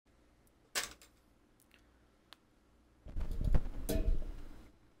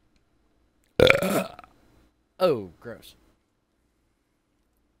Oh, gross.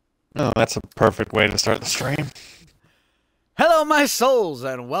 Oh, that's a perfect way to start the stream. Hello, my souls,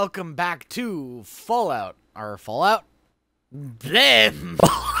 and welcome back to Fallout. Or Fallout? Blame!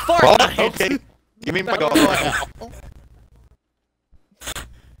 Fortnite! Okay. Give me my goal.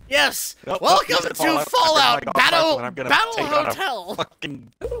 Yes! Nope, Welcome nope, to Fallout Battle take out a Hotel! Fucking...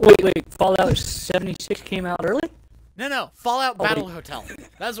 Wait, Fallout 76 came out early? No, Fallout Battle Hotel.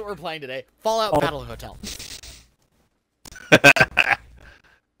 That's what we're playing today. Fallout Battle Hotel.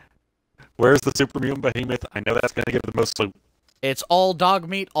 Where's the super mutant behemoth? I know that's gonna give the most loot. It's all dog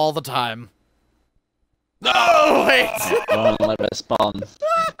meat all the time. No, wait! My only response.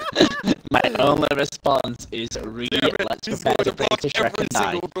 My only response is let's prepare to break the Shrek and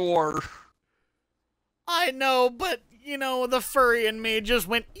die. Door. I know, but, you know, the furry in me just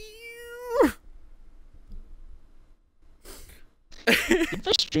went, ew. Did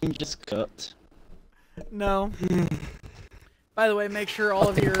the stream just cut? No. By the way, make sure all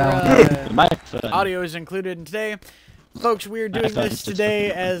of your audio is included in today. Folks, we're doing this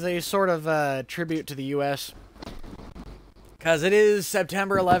today as a sort of tribute to the U.S. Because it is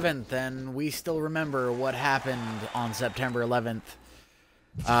September 11th, and we still remember what happened on September 11th.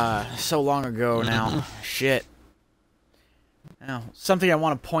 So long ago now. Shit. Now, something I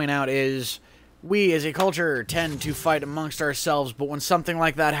want to point out is, we as a culture tend to fight amongst ourselves, but when something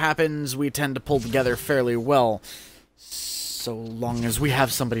like that happens, we tend to pull together fairly well. So long as we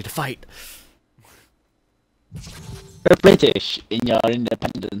have somebody to fight. The British in your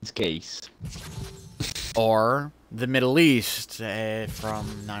independence case. Or the Middle East from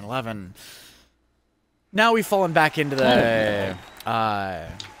 9/11. Now we've fallen back into the...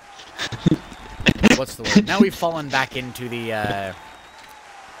 what's the word? Now we've fallen back into the...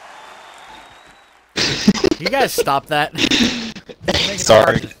 You guys stop that? Sorry.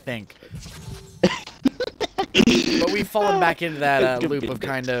 Hard to think. But we've fallen back into that loop of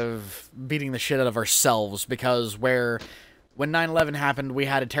kind of beating the shit out of ourselves, because when 9/11 happened, we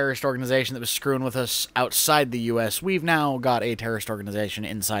had a terrorist organization that was screwing with us outside the U.S. We've now got a terrorist organization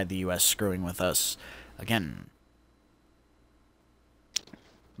inside the U.S. screwing with us again.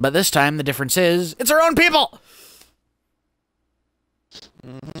 But this time, the difference is, it's our own people!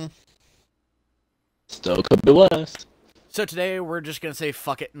 Still could be worse. So today, we're just gonna say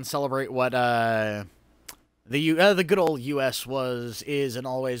fuck it and celebrate what, the good old U.S. is, and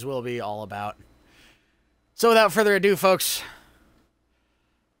always will be all about. So without further ado, folks,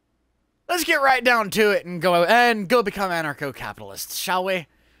 let's get right down to it and go become anarcho-capitalists, shall we?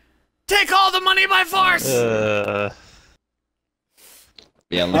 Take all the money by force!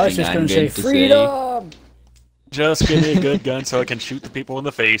 Yeah, I was just going to say freedom! Just give me a good gun so I can shoot the people in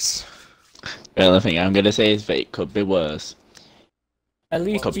the face. The only thing I'm going to say is that it could be worse. At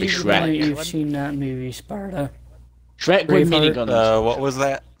least Could be you Shrek. know you've seen that movie, Sparta. Shrek with Braveheart. miniguns. What was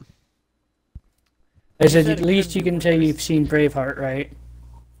that? I said at least you can say you've seen Braveheart, right?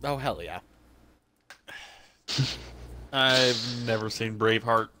 Oh, hell yeah. I've never seen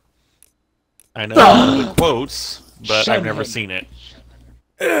Braveheart. I know the quotes, but I've never seen it.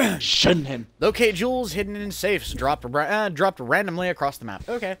 Shun him. Locate jewels hidden in safes, dropped randomly across the map.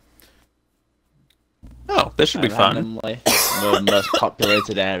 Okay. Oh, this should be fun. Randomly. The most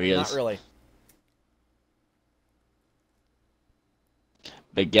populated areas. Not really.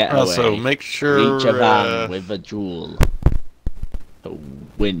 But get away. Also, make sure... Reach a van with a jewel. To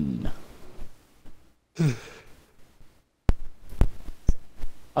win.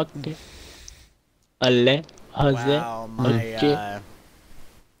 Okay. Ale. Jose. Wow, my,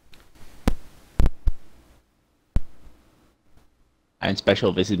 I'm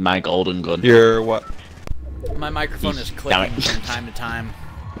special, this is my golden gun. Your what? my microphone is clicking from time to time.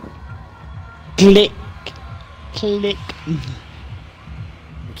 Click. Click.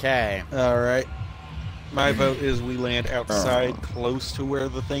 Okay. Alright. My vote is we land outside, close to where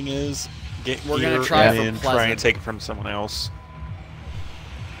the thing is. We're gonna try and for then try Pleasant. and take it from someone else.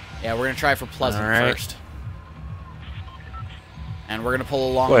 Yeah, we're gonna try for Pleasant Alright. first. And we're gonna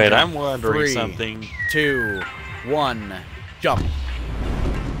pull a long Wait, jump. I'm wondering 3, something. 2, 1, jump.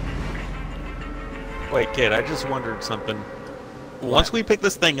 Wait, kid, I just wondered something. Once we pick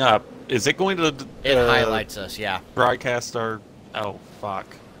this thing up, is it going to It highlights us, yeah. broadcast our... Oh, fuck.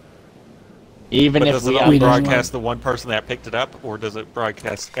 Even But if does we it are only don't broadcast the one person that picked it up, or does it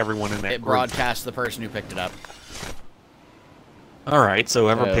broadcast everyone in that It group? broadcasts the person who picked it up. Alright, so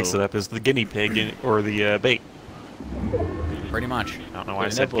whoever picks Oh. it up is the guinea pig, or the bait. Pretty much. I don't know why I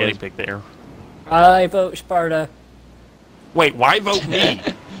Yeah, said that guinea was- pig there. I vote Sparta. Wait, why vote me?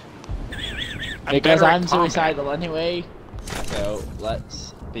 Because better I'm at combat. suicidal anyway. So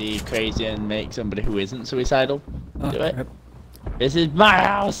let's be crazy and make somebody who isn't suicidal Oh, do it. crap. This is my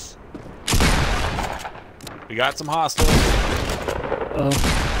house! We got some hostiles. Oh.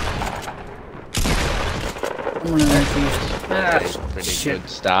 I'm gonna refuse. That's a pretty Shit. good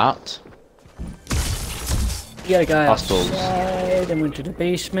start. You got a guy Hostiles. outside, I went to the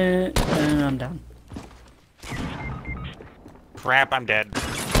basement, and I'm down. Crap, I'm dead.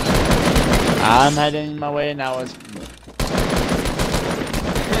 I'm heading my way now as...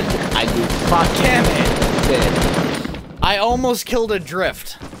 I do fucking Damn it! I almost killed a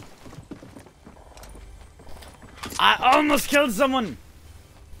drift. I almost killed someone.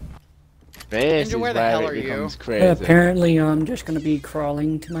 This Ninja, is where the where hell it are you? becomes crazy. Apparently, I'm just gonna be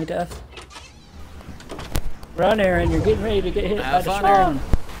crawling to my death. Run, Aaron, you're getting ready to get hit Have by the fun, Aaron.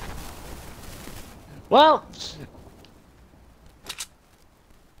 spawn. Well,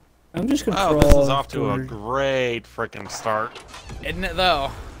 I'm just gonna Oh, crawl. this is off to a toward- great freaking start. Isn't it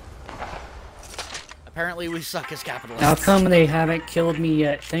though? Apparently we suck as capitalists. How come they haven't killed me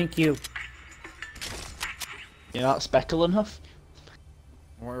yet? Thank you. you're not speckle enough?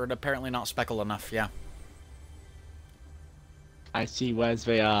 We're apparently not speckled enough, yeah. I see where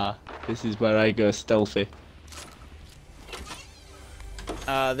they are. This is where I go stealthy.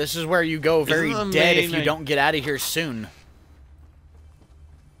 This is where you go very Isn't the dead if main- you don't get out of here soon.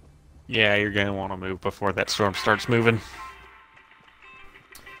 Yeah, you're gonna want to move before that storm starts moving.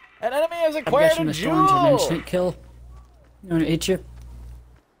 An enemy has I'm acquired guessing a the storm's an jewel! instant kill. You wanna hit you?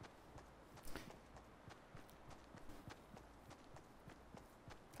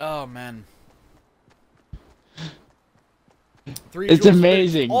 Oh, man. 3 It's jewels have been-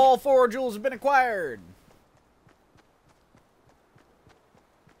 amazing. all 4 jewels have been acquired.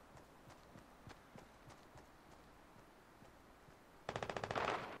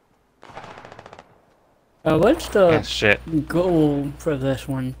 What's the Ah, shit. goal for this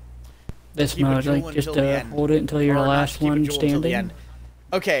one? This Keep a mode, jewel like just until the end. hold it until you're Or the not last keep a one jewel until the standing. end.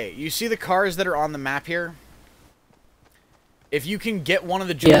 Okay, you see the cars that are on the map here? If you can get one of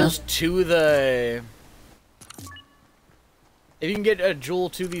the jewels to the... If you can get a jewel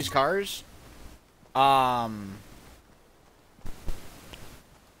to these cars,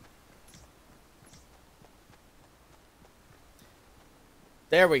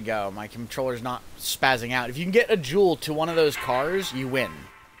 there we go. My controller's not spazzing out. If you can get a jewel to one of those cars, you win.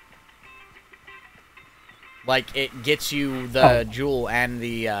 Like, it gets you the jewel and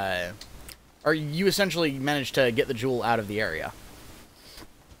the, or you essentially manage to get the jewel out of the area.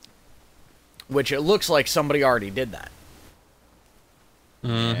 Which it looks like somebody already did that.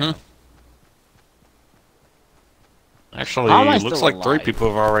 Mm-hmm. Actually, How am I looks still like 3 alive? people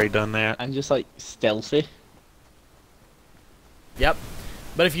have already done that. I'm just like stealthy. Yep.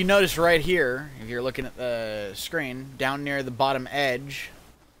 But if you notice right here, if you're looking at the screen, down near the bottom edge,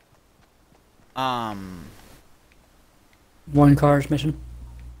 One car's missing.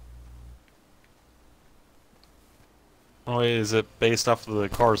 Oh, is it based off of the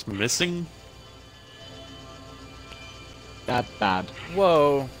cars missing? That's bad.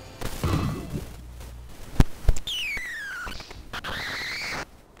 whoa.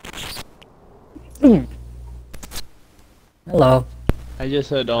 Hello. I just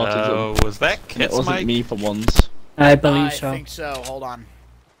heard autism. Was that And it Kit's wasn't mic? me for once. I believe I so. think so. Hold on.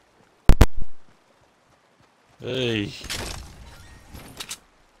 Hey.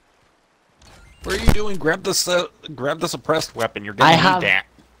 What are you doing? Grab the suppressed weapon. You're gonna I need have- that.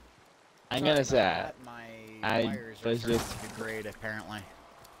 I'm gonna say That my I wires are was starting just- to degrade, apparently.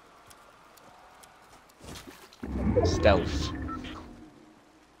 stealth.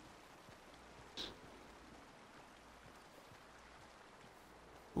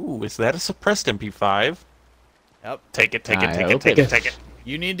 Ooh, is that a suppressed MP5? Yep. Take it, take I it, take it, hope take it it, take it.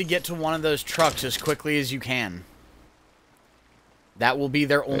 You need to get to one of those trucks as quickly as you can. That will be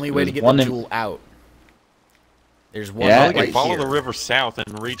their only way to There's get one the in- jewel out. There's one Yeah, I right can follow here. the river south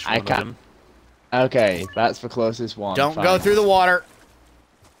and reach I one of can't- them. Okay, that's the closest one. Don't go fine. through the water.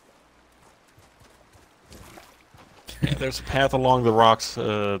 Yeah, there's a path along the rocks.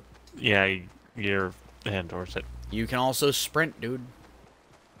 Yeah, you're heading towards it. You can also sprint, dude.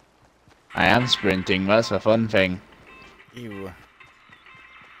 I am sprinting, that's the fun thing. You.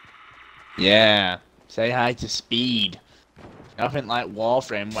 Yeah. Say hi to speed. Nothing like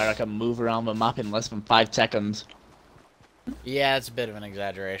Warframe where I can move around the map in less than 5 seconds. Yeah, it's a bit of an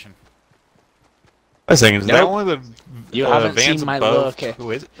exaggeration. I was thinking, is that Nope. only the You haven't vans seen my above? lurker.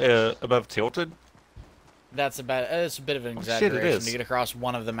 Who is it? Above tilted? That's about. It's a bit of an Oh, shit, it exaggeration is. to get across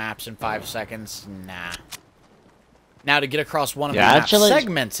one of the maps in 5 seconds. Nah. Now to get across one of Yeah, the map actually-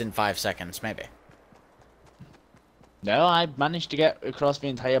 segments in 5 seconds, maybe. No, I managed to get across the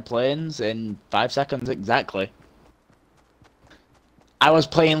entire plains in 5 seconds exactly. I was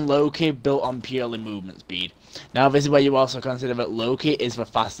playing Loki built on purely movement speed. Now this is where you also consider that Loki is the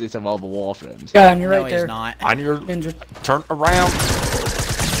fastest of all the warframes. Yeah, and you're No, right he's there. not. On your Ninja. turn around.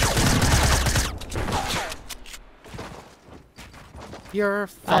 You're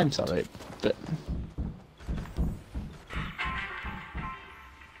I'm fucked. sorry, but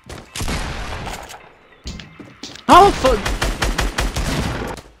how the fuck?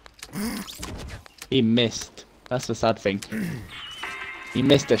 He missed. That's the sad thing. He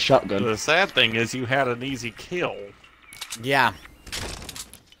missed a shotgun. The sad thing is you had an easy kill. Yeah.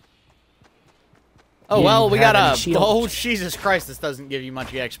 Oh, You well, we have got any a... shields? Oh, Jesus Christ, this doesn't give you much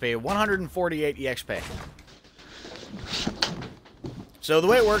EXP. 148 EXP. So the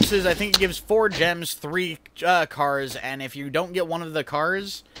way it works is I think it gives 4 gems, 3 cars, and if you don't get one of the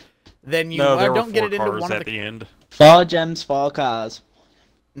cars, then you No, there don't were get 4 it into cars one at of the... the end. 4 gems, 4 cars.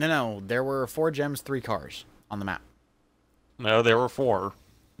 No, there were 4 gems, 3 cars on the map. No, there were 4.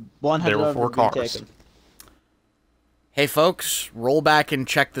 100 There were of them 4 have been cars. taken. Hey, folks, roll back and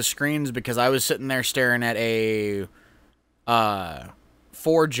check the screens because I was sitting there staring at a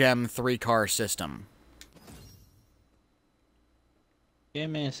 4-gem, 3-car system. Give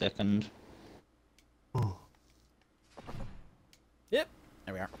me a second. Yep,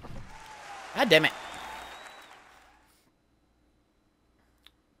 there we are. God damn it.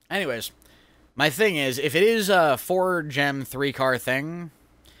 Anyways, my thing is, if it is a 4-gem, 3-car thing,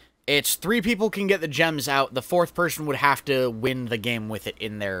 it's 3 people can get the gems out. The 4th person would have to win the game with it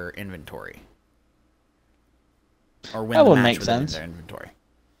in their inventory. Or win That the would match make with it in sense. their inventory.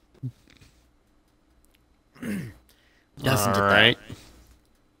 Doesn't it, though? Alright.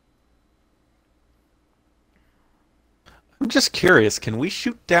 I'm just curious, can we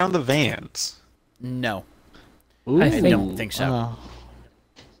shoot down the vans? No. Ooh. I don't think so.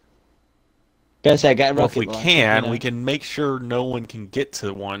 Guess I got a Well, if rocket we launcher, can, you know. we can make sure no one can get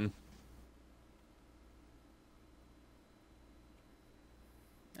to one.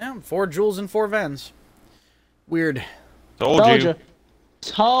 Yeah, 4 jewels and 4 vans. Weird. Told you.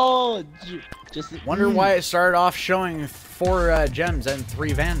 Told you. Just Wonder why it started off showing 4 gems and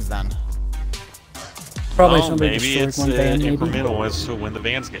 3 vans then. Probably Oh, somebody maybe destroyed it's one van, maybe. incremental as to when the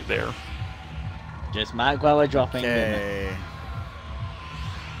vans get there. Just mark while we're dropping. didn't it? Okay.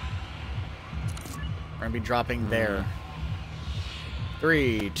 We're gonna be dropping there.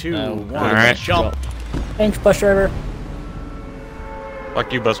 3, 2, No. 1, Alright. jump. Thanks, bus driver.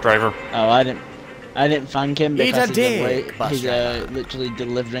 Fuck you, bus driver. Oh, I didn't thank him He's because a dick, bus he's driver. literally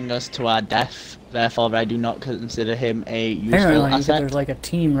delivering us to our death. Therefore, I do not consider him a useful Apparently, asset. there's like a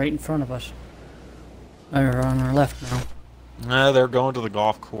team right in front of us. Or on our left now. They're going to the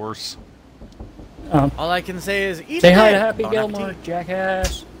golf course. All I can say is eat Say hi it. to Happy Bon Gilmore, appetit.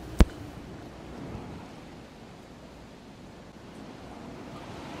 jackass.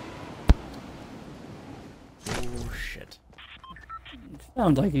 Oh shit.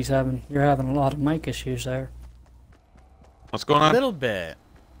 Sounds like you're having a lot of mic issues there. What's going A on? little bit.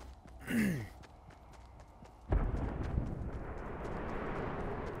 Hey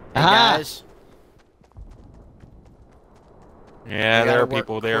Ah. guys. Yeah, We there gotta are work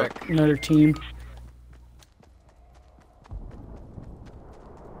people there. quick. Another team.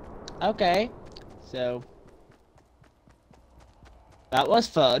 Okay, so that was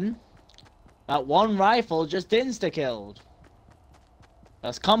fun. That one rifle just insta-killed.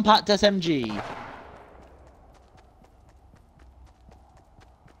 That's compact SMG.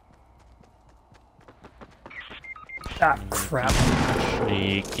 Ah, crap.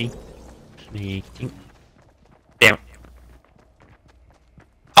 Sneaky. Sneaky. Damn it.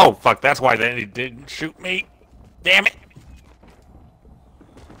 Oh, fuck, that's why they didn't shoot me. Damn it.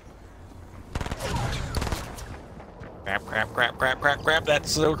 Crap, crap, crap, crap, crap, crap. That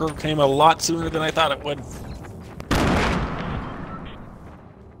circle came a lot sooner than I thought it would.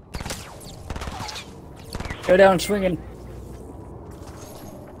 Go down swinging.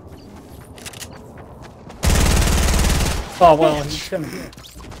 Oh, well, he's gonna...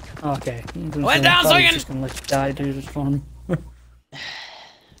 Okay. Went down swinging! Just gonna let you die, dude. It's fun.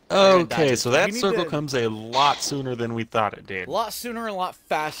 Okay, so that We need circle to- comes a lot sooner than we thought it did. A lot sooner and a lot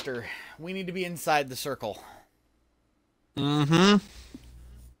faster. We need to be inside the circle. Mm-hmm.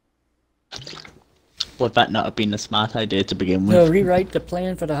 Would that not have been a smart idea to begin with? So rewrite the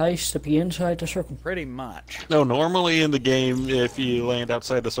plan for the heist to be inside the circle. Pretty much. No, normally in the game, if you land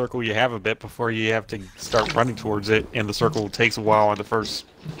outside the circle, you have a bit before you have to start running towards it, and the circle takes a while on the first.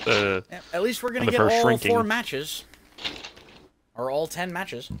 Yeah, at least we're gonna On the get first all shrinking. 4 matches. Or all 10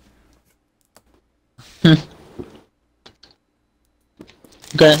 matches.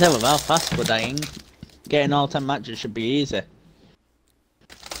 Gonna say, with how fast we're dying, getting all 10 matches should be easy.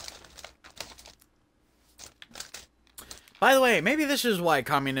 By the way, maybe this is why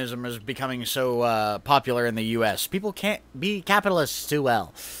communism is becoming so popular in the U.S. People can't be capitalists too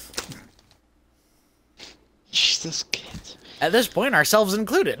well. Jesus, kid. At this point, ourselves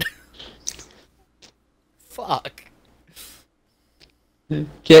included. Fuck.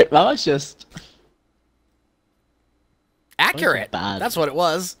 Kid, that was just... Accurate. Bad. That's what it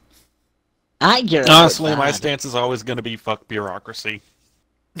was. Accurate. Honestly, my stance is always going to be fuck bureaucracy.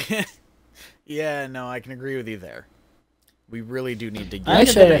 Yeah, no, I can agree with you there. We really do need to get I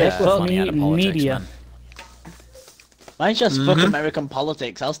said money out of politics, media. man. Mine's just fuck American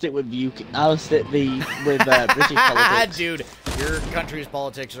politics. I'll stick with UK. I'll stick with British politics. Dude, your country's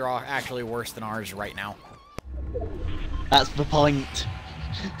politics are actually worse than ours right now. That's the point.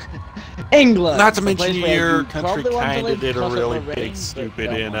 England. Not to the mention place where your you country probably want to kind of live did a because really the rain, big but stupid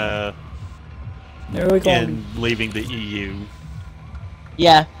don't in want There we go. in leaving the EU.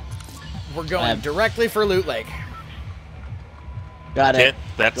 Yeah, We're going directly for Loot Lake. got it.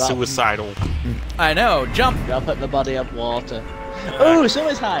 That's Drop- suicidal. I know. Jump. Drop at the body of water. Ooh,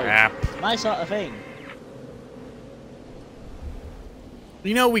 suicide. Crap. My sort of thing.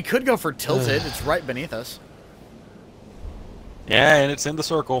 You know, we could go for Tilted. It's right beneath us. Yeah, and it's in the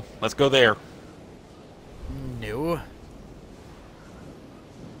circle. Let's go there. No.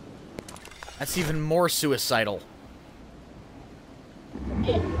 That's even more suicidal.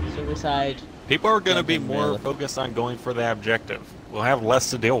 Suicide. People are going to be Nothing more really. focused on going for the objective. We'll have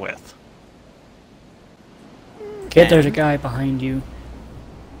less to deal with. Kid, there's a guy behind you.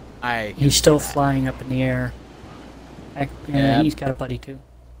 I. He's still flying up in the air. Yeah. He's got a buddy too.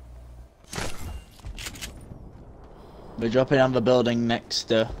 We're dropping on the building next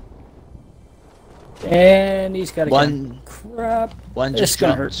to And he's got a One- gun. Crap. one. This Just is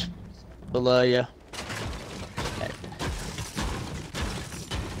gonna dropped below you.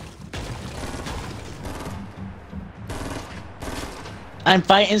 I'm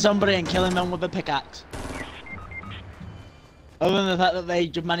fighting somebody and killing them with a pickaxe. Other than the fact that they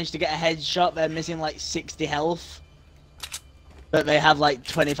just managed to get a headshot, they're missing like 60 health. But they have like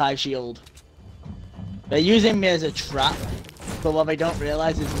 25 shield. They're using me as a trap. But what they don't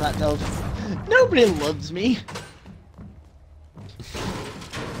realize is that nobody loves me.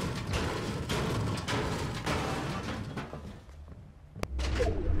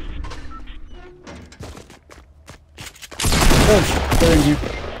 Oh, they're in here.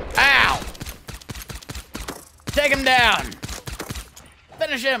 Ow! Take him down!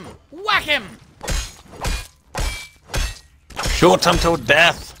 Finish him! Whack him! Shoot him to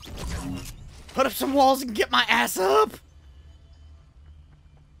death! Put up some walls and get my ass up!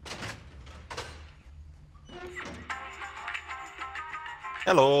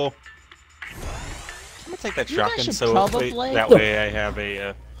 Hello. I'm gonna take that You guys shotgun should so probably- that way I have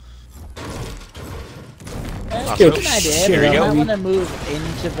a That's Good a good idea, shit. but Here I you go. might want to move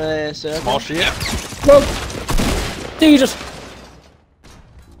into the circle. small ship. Whoa! Jesus!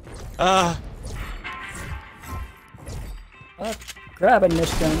 Grabbing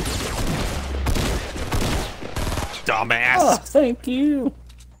this gun. Dumbass. Oh, thank you.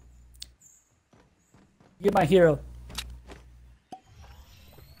 You're my hero.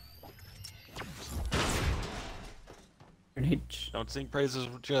 Grenades. Don't sing praises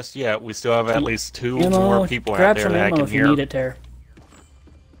just yet. We still have at least two Ammo. more people out Grab there some that I ammo can if you hear. need it there.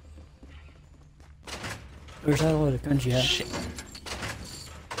 Where's that all the guns you have? Shit.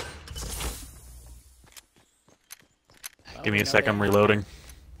 Give me a sec, I'm reloading.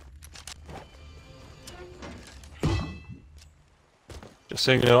 Just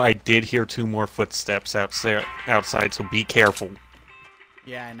so you know, I did hear two more footsteps outside, so be careful.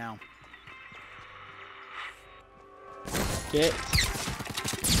 Yeah, I know. Kit.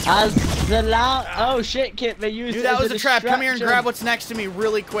 As the loud. Oh shit, Kit, they used Dude, it that as was a trap. Come here and distraction. grab what's next to me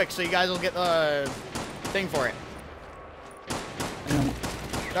really quick so you guys will get the thing for it.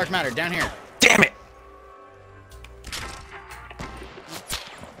 Dark matter, down here. Damn it!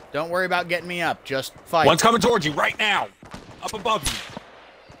 Don't worry about getting me up. Just fight. One's coming towards you right now! Up above you!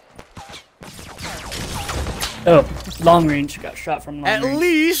 Oh, long range. Got shot from long At range.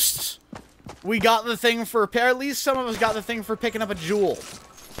 least we got the thing for. At least some of us got the thing for picking up a jewel.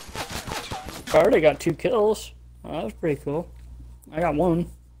 I already got 2 kills. Oh, that was pretty cool. I got 1.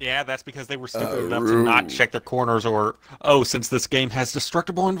 Yeah, that's because they were stupid enough to not check their corners or, oh, since this game has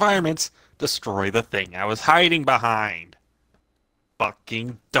destructible environments, destroy the thing I was hiding behind.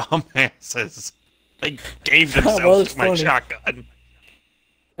 Fucking dumbasses. They gave That themselves was to my funny. shotgun.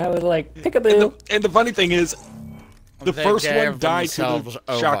 I was like, pick a bill. And the funny thing is, The first one died to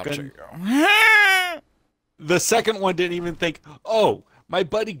the shotgun. The second one didn't even think, oh, my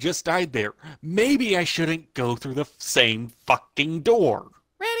buddy just died there. Maybe I shouldn't go through the same fucking door.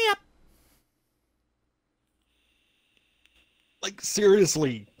 Ready up. Like,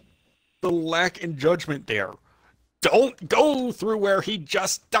 seriously, the lack in judgment there. Don't go through where he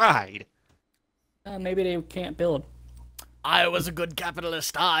just died. Maybe they can't build. I was a good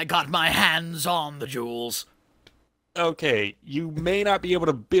capitalist. I got my hands on the jewels. Okay, you may not be able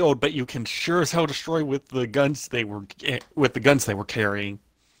to build, but you can sure as hell destroy with the guns they were carrying.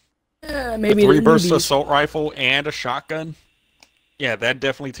 Maybe a 3-burst assault rifle and a shotgun. Yeah, that'd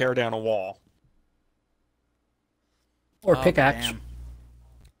definitely tear down a wall. Or pickaxe. Damn.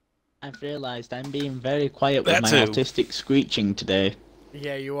 I've realised I'm being very quiet with That my too. autistic screeching today.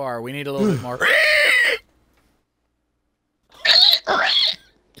 Yeah, you are. We need a little bit more.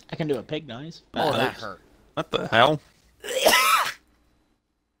 I can do a pig noise. Oh, that helps. hurt. What the hell?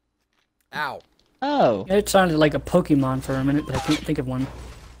 Ow. Oh. It sounded like a Pokemon for a minute, but I can't think of one.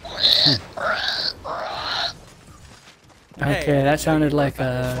 Hey, Okay, that sounded like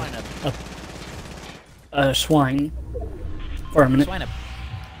a swine for a minute. Swine up.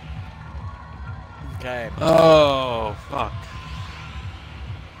 Okay. Oh, fuck.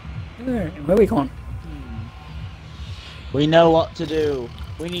 Where are we going? We know what to do.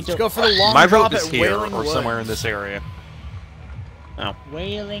 We need to Let's go for the long My drop vote is at here, Wailing or Woods. somewhere in this area. Oh.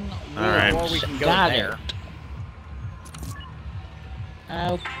 Wailing Alright. Or we Woods. can go Got there. it.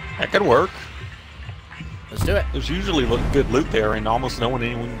 Oh, That could work. Let's do it. There's usually good loot there, and almost no one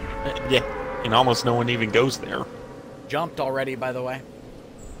even goes there. Jumped already, by the way.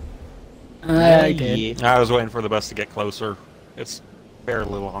 I did. yeah. I was waiting for the bus to get closer. It's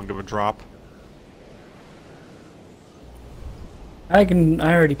fairly long of a drop. I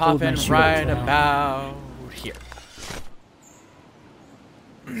already pulled Pop my in shield right now. about here.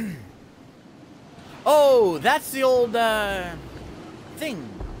 Oh, that's the old thing.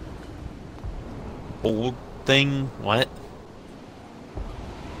 Old thing? What?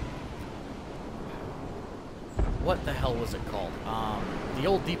 What the hell was it called? The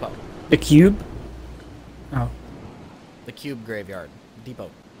old depot. The cube? Oh. The Cube Graveyard. Depot.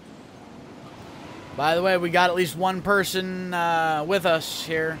 By the way, we got at least one person with us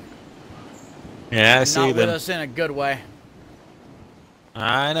here. Yeah, I see Not with them. us in a good way.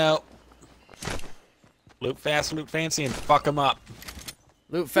 I know. Loot fast, loot fancy, and fuck them up.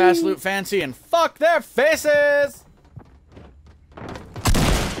 Loot fast, loot fancy, and fuck their faces!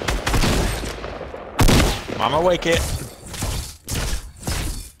 Mama, wake it.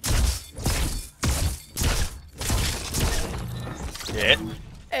 Shit.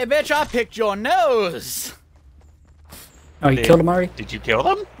 Hey, bitch, I picked your nose! Oh, you killed him already? Did you kill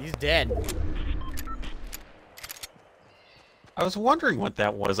them? He's dead. I was wondering what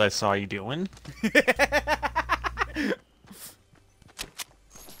that was I saw you doing.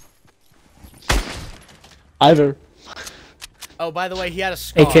 Either. Oh, by the way, he had a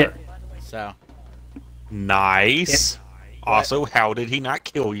scar. Hey, Kit. So, Nice. Also, how did he not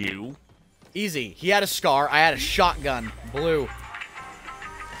kill you? easy. He had a scar. I had a shotgun. Blue.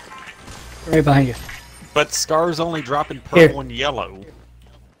 Right behind you. But scars only drop in purple and yellow.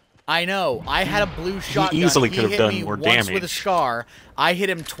 I know. I had a blue shotgun. easily could have hit done me more once with a damage. scar. I hit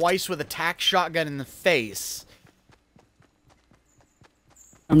him twice with a tack shotgun in the face.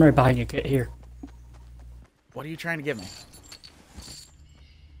 I'm right behind you, Kit. Here. What are you trying to give me?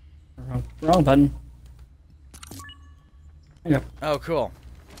 Wrong button. There you go. Oh, cool.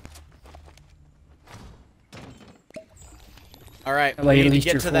 All right, That way we at need to least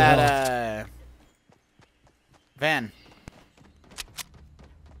get you're to full that van.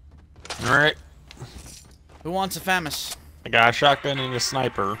 Alright. Who wants a FAMAS? I got a shotgun and a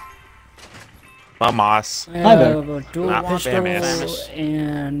sniper. Vamos. I have a dual Not pistol famous.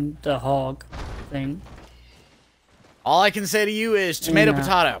 and the hog thing. All I can say to you is tomato, Yeah.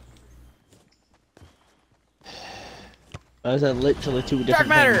 potato. Those are literally two Dark different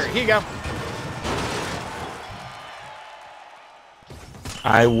matter. things. Here you go.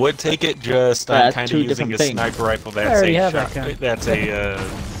 I would take it, just I'm That's kind two of using different a things. sniper rifle. I That's already a have that shot. gun. That's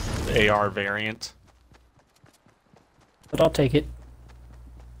a AR variant. But I'll take it.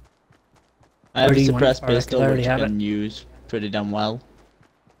 I have Or do a you want- suppressed or I could pistol already which have I it. can use pretty damn well.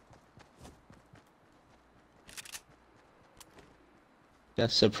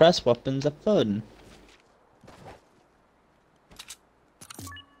 Just suppressed weapons are fun.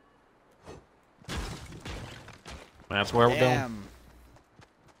 That's where we're going. Damn.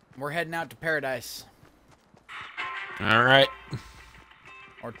 We're heading out to paradise. Alright.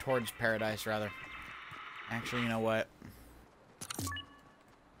 Or towards paradise, rather. Actually, you know what?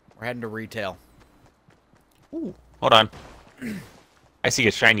 We're heading to retail. Ooh, hold on. I see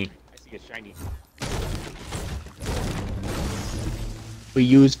a shiny. We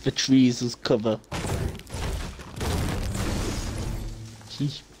use the trees as cover.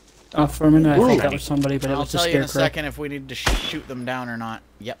 Oh, for a minute I thought that Ooh. was somebody, but it I'll was a tell you in a scarecrow. second if we need to shoot them down or not.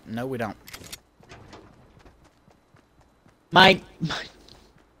 Yep, no we don't. My...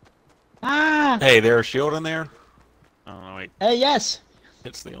 Ah! Hey, there's a shield in there? Oh, no, wait. Yes!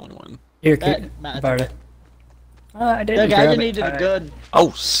 It's the only one. Here, That keep matters. about it. I didn't Look, I grab just it. needed a gun.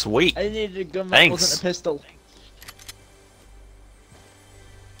 Oh, sweet. I needed a gun that Thanks. wasn't a pistol.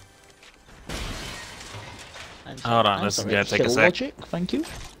 Hold on, this is gonna take a sec. Logic, thank you.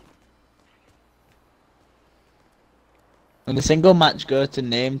 When a single match goes to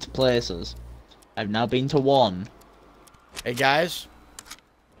named places, I've now been to one. Hey guys,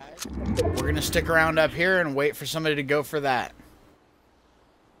 we're gonna stick around up here and wait for somebody to go for that.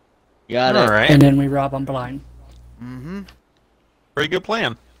 Got it. Alright. And then we rob them blind. Mm-hmm. Pretty good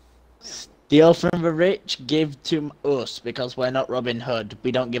plan. Steal from the rich, give to us, because we're not Robin Hood.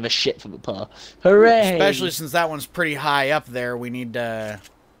 We don't give a shit for the poor. Hooray! Especially since that one's pretty high up there, we need to...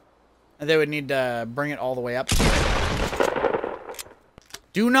 They would need to bring it all the way up.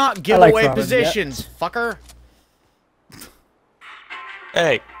 Do not give like away Robin, positions, fucker!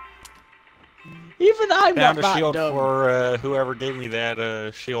 Hey, Even I'm found not a that shield dumb. for whoever gave me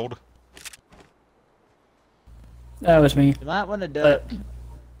that shield. That was me. You might want to do But- it.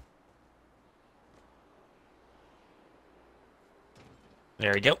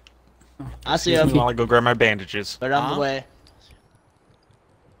 There you go. I see him. While I go grab my bandages. They're on the way.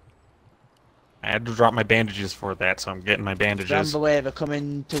 I had to drop my bandages for that, so I'm getting my They're on bandages. the way. They're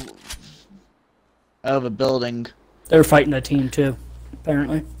coming to... over building. They're fighting a team too,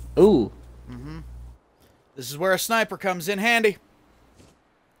 apparently. Ooh. This is where a sniper comes in handy.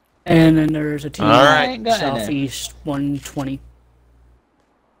 And then there's a team All right. I ain't got any. southeast 120.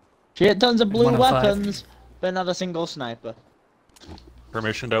 Shit tons of blue 105. weapons, but not a single sniper.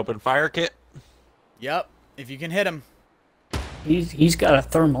 Permission to open fire kit. Yep, if you can hit him. He's got a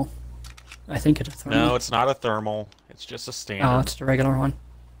thermal. I think it's a thermal. No, it's not a thermal. It's just a standard. Oh, it's the regular one.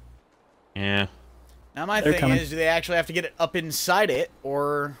 Yeah. Now my They're thing coming. is, do they actually have to get it up inside it,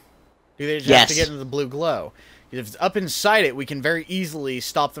 or do they just Yes. have to get into the blue glow? 'Cause if it's up inside it, we can very easily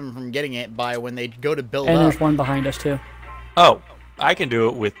stop them from getting it by when they go to build And up. there's one behind us too. Oh, I can do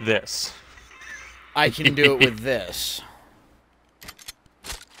it with this. I can do it with this.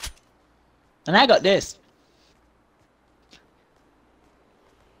 And I got this.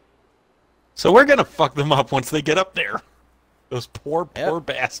 So we're gonna fuck them up once they get up there. Those poor Yep.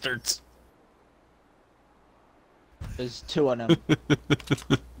 bastards. There's two on them.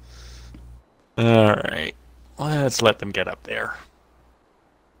 Alright. Let's let them get up there.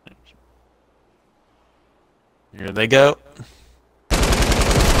 Here they go.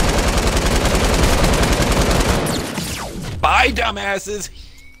 Bye, dumbasses!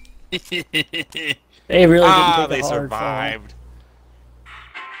 They really didn't Ah, take a they hard fall. survived.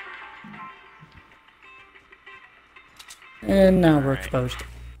 And now we're Alright. exposed.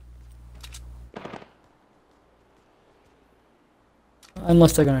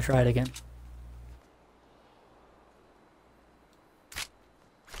 Unless they're gonna try it again.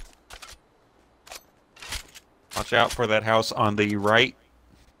 Watch out for that house on the right.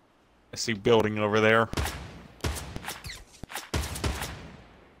 I see building over there.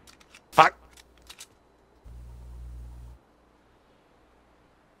 Fuck!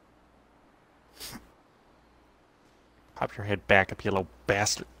 Pop your head back up, you little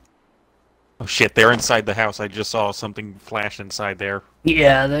bastard. Oh shit, they're inside the house. I just saw something flash inside there.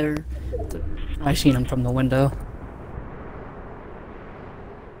 Yeah, I seen them from the window.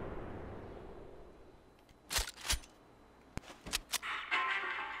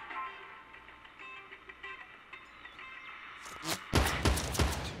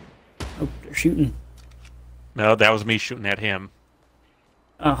 Oh, they're shooting. No, that was me shooting at him.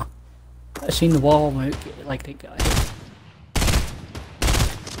 Oh, I seen the wall move like they got hit.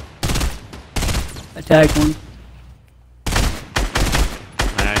 I tagged one.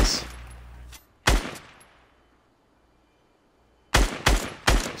 Nice.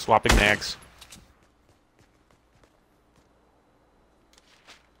 Swapping mags.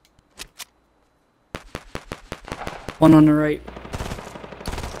 One on the right.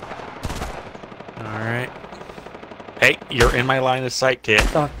 Alright. Hey, you're in my line of sight, kid.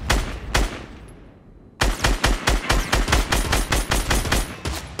 Doc.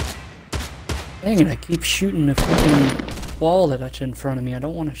 Dang it, I keep shooting the freaking wall that's in front of me. I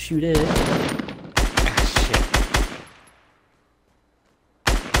don't want to shoot it. Ah,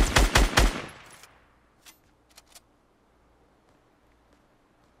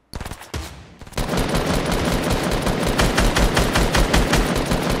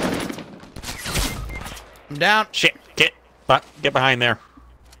 down. Shit, get behind there.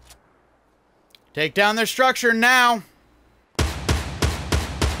 Take down their structure now.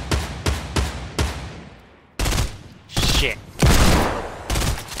 Shit.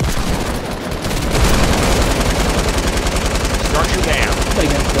 Structure down.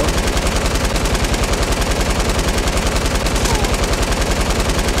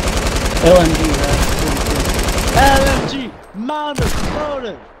 LMG, LMG! Motor!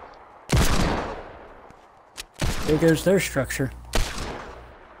 There goes their structure.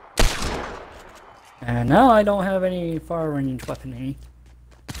 And now I don't have any far-range weaponry.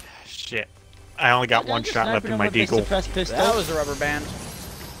 Shit. I only got one shot left in my deagle. That was a rubber band.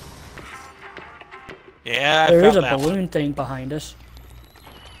 Yeah, There is a that balloon thing behind us.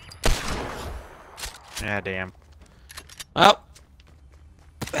 Ah, damn. Well,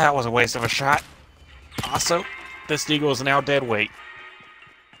 that was a waste of a shot. Also, this deagle is now dead weight.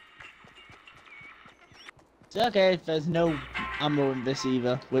 It's okay, there's no ammo in this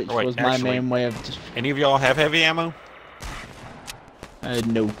either, which was my actually, main way of just... Any of y'all have heavy ammo?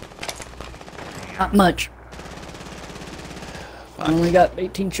 No. Not much. I only got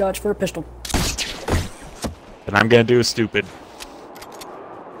 18 shots for a pistol. And I'm gonna do a stupid.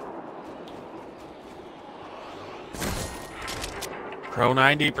 Pro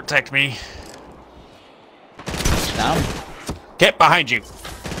 90, protect me. Down. Get behind you.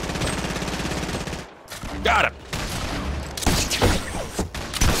 Got him.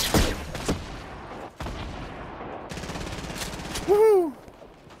 Woohoo!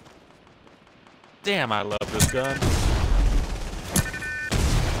 Damn, I love this gun.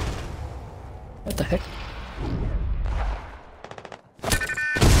 What the heck?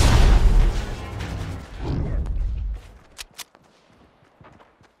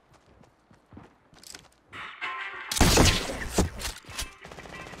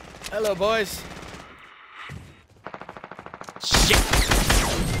 Hello, boys. Shit.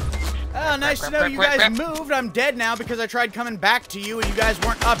 Oh, nice to know you guys moved. I'm dead now because I tried coming back to you and you guys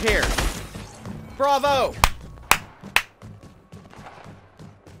weren't up here. Bravo.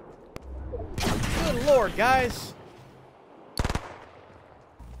 Good lord, guys.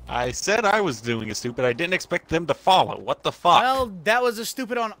 I said I was doing a stupid. I didn't expect them to follow. What the fuck? Well, that was a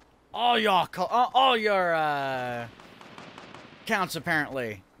stupid on all y'all, all your counts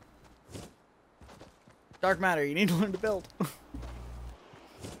apparently. Dark matter, you need to learn to build.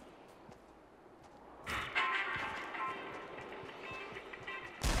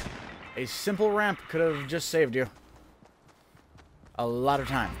 A simple ramp could have just saved you a lot of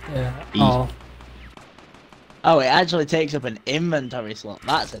time. Yeah. Oh. Oh, it actually takes up an inventory slot.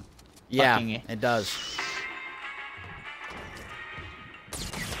 That's a Yeah, fucking... it does.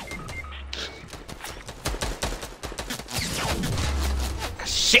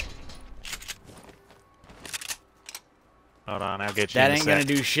 Shit. Hold on, I'll get you. That ain't gonna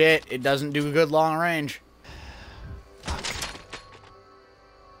do shit. It doesn't do good long range. Come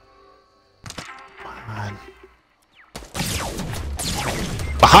on.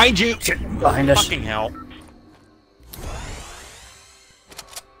 Behind you! Behind us. Fucking hell.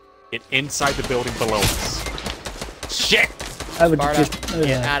 Get inside the building below us. Shit! I would Sparta, just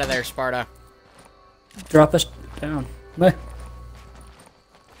get out of there, Sparta. drop us down. Meh.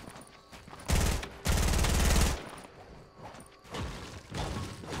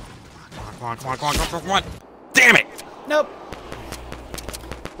 Come on. Damn it! Nope.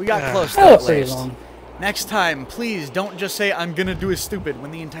 We got close That to was it. long. Next time, please don't just say I'm gonna do a stupid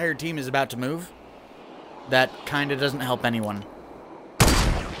when the entire team is about to move. That kinda doesn't help anyone.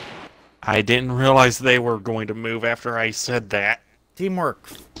 I didn't realize they were going to move after I said that. Teamwork,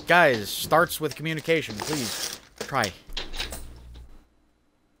 guys, starts with communication. Please try.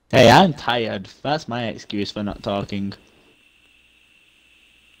 Hey, I'm tired. That's my excuse for not talking.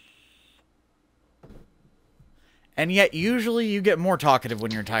 And yet, usually you get more talkative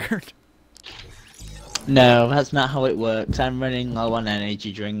when you're tired. No, that's not how it works. I'm running low on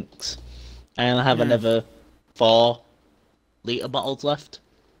energy drinks. I only have another 4-liter bottles left.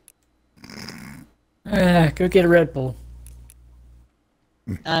 Go get a Red Bull.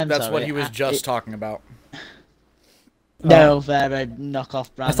 That's what he was just talking about. No, they're a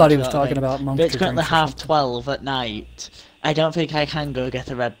knockoff brand. I thought he was talking about Monster It's currently drinks or half 12 at night. I don't think I can go get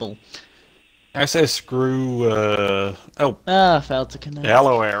a Red Bull. I say screw, oh, Ah, failed to connect.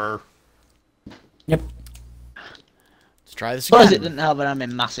 hello error. Yep. Let's try this Suppose again. it didn't help that I'm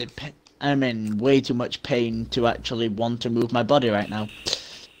in massive pain. I'm in way too much pain to actually want to move my body right now.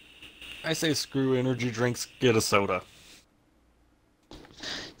 I say screw energy drinks, get a soda.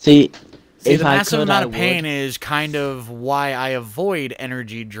 See, See, If the I massive could, amount I of pain would. is kind of why I avoid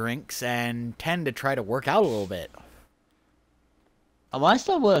energy drinks and tend to try to work out a little bit. Oh, I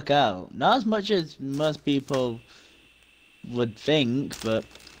still work out. Not as much as most people would think, but...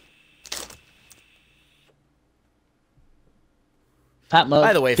 Pat,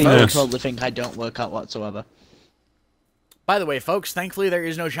 By the way, people folks- probably think I don't work out whatsoever. By the way, folks, thankfully there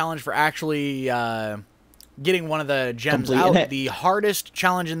is no challenge for actually getting one of the gems Completing out. it. The hardest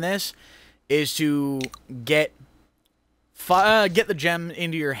challenge in this is to get the gem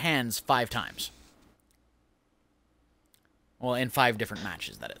into your hands 5 times. Well, in 5 different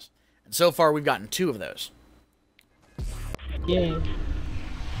matches, that is. And so far, we've gotten 2 of those. Yay.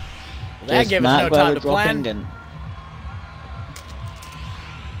 That gave us no time to plan.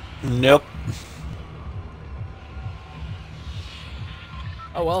 Nope.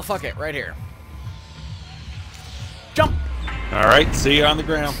 Oh, well, fuck it. Right here. Jump! Alright, see you on the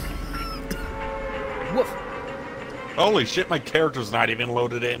ground. Woof. Holy shit, my character's not even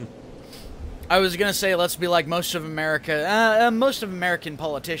loaded in. I was gonna say, let's be like most of American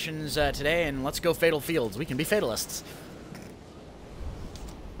politicians today, and let's go Fatal Fields. We can be fatalists.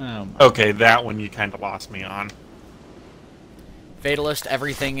 Okay, that one you kind of lost me on. Fatalist,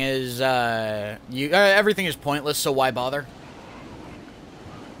 everything is everything is pointless, so why bother?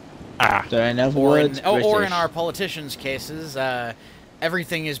 Ah. There are enough Or words. in our politicians' cases,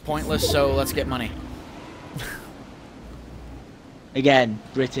 everything is pointless, so let's get money. Again,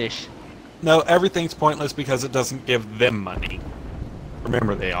 British. No, everything's pointless because it doesn't give them money.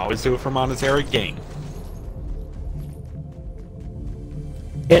 Remember, they always do it for monetary gain.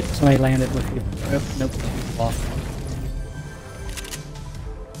 Hit, somebody landed with you. Nope, off.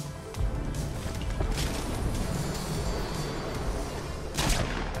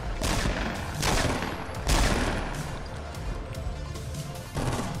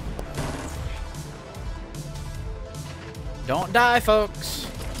 Don't die, folks.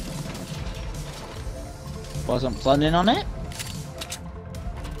 Wasn't planning on it.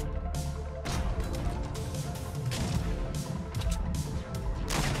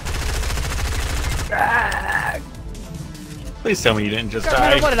 Please tell me you didn't just What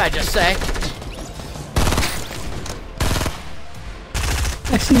die. did I just say?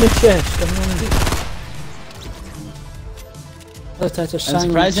 I see the chest. I don't want to do. Oh, that's a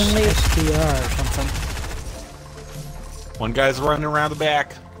silent surprisingly- SDR or something. One guy's running around the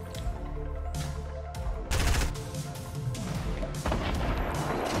back.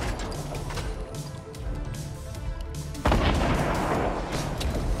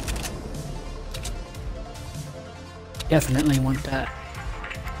 Definitely want that.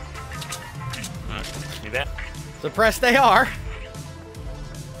 See that? Suppressed they are.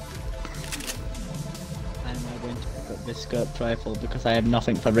 I'm now going to pick up this scope rifle because I have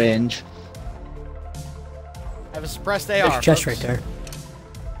nothing for range. I have a suppressed AR. There's a chest folks. right there.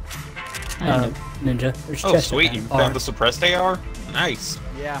 I know. Ninja. There's a Oh, chest sweet. right You there. found the suppressed AR? Nice.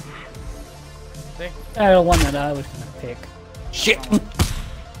 Yeah. See? The one that I was gonna pick. Shit! And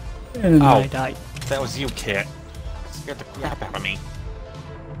then Ow. I died. That was you, Kit. Scared the crap out of me.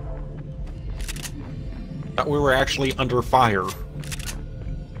 Thought we were actually under fire.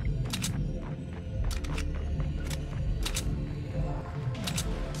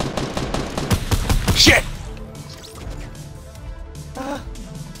 Shit!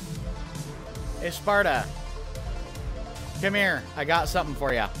 Hey, Sparta. Come here. I got something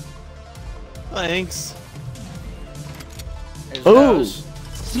for you. Thanks. There's Ooh. those.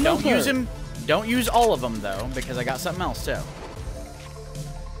 Don't Snooper. use them. Don't use all of them, though, because I got something else, too.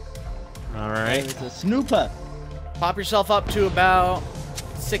 Alright. There's a snooper. Pop yourself up to about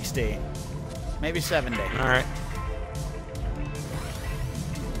 60. Maybe 70. Alright.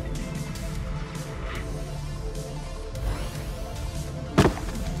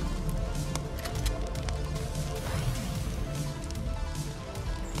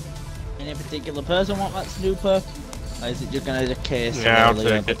 Any particular person want that snooper? Or is it just gonna decay Yeah, I'll slowly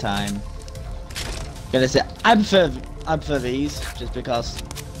take over it. time? Gonna say I'm for these just because,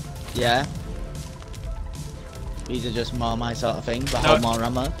 yeah. These are just more my sort of thing, but No. hold more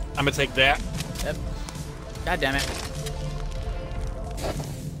ammo. I'm gonna take that. Yep. God damn it.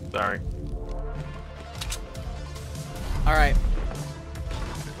 Sorry. Alright.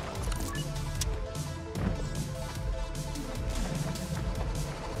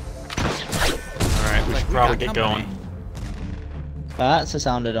 Alright, we should We probably got get company. going. That's a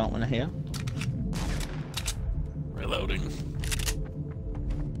sound I don't want to hear. Reloading.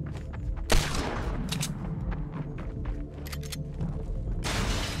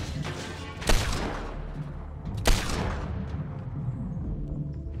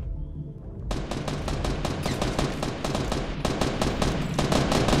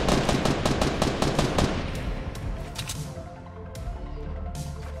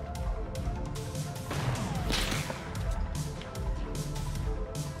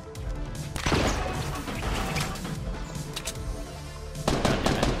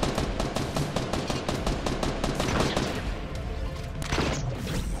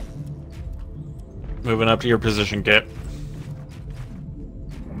 Moving up to your position, Kit.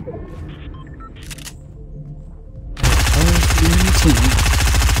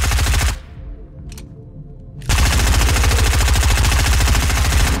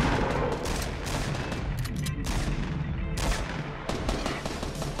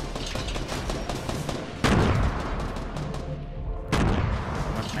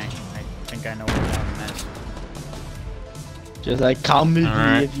 I know where that is. Just like, come with me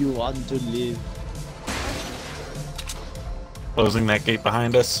Alright. if you want to live. Closing that gate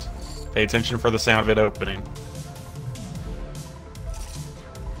behind us. Pay attention for the sound of it opening.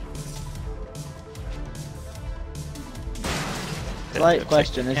 Slight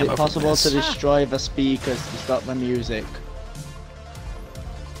question, is it Ammo for possible to this. destroy the speakers to stop the music?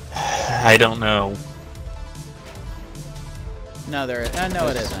 I don't know. No, there. No,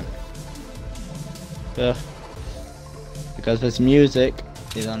 it isn't. Ugh. Because this music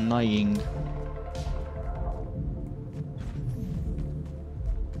is annoying.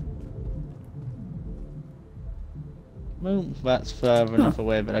 Well, that's far enough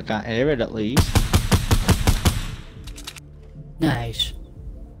away, but I can't hear it at least. Nice.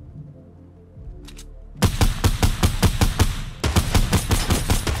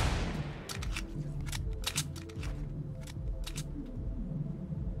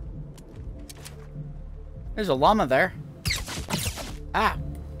 There's a llama there. Ah.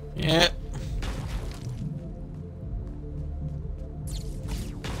 Yeah.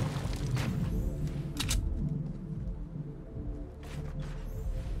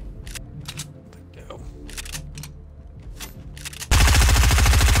 Go.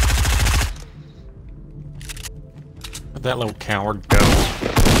 Where'd that little coward go?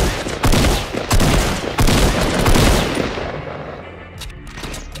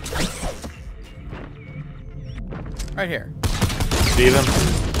 Right here. See them?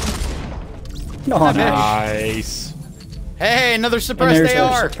 No, Nice. Nice. Hey, another And suppressed there's a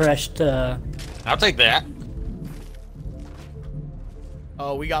AR. suppressed, I'll take that.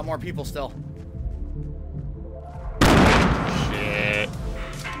 Oh, we got more people still. Shit.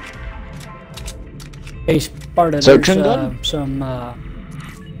 base part of Suction gun? some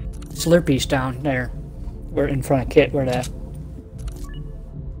Slurpees down there. We're in front of Kit, where that.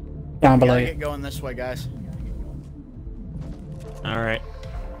 Down below Gotta you. get going this way, guys. Alright.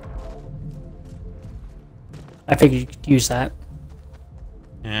 I figured you could use that.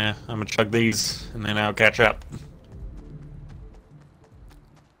 Yeah, I'm gonna chug these, and then I'll catch up.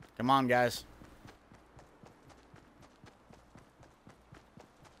 Come on, guys.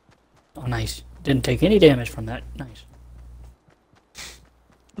 Oh, nice. Didn't take any damage from that. Nice.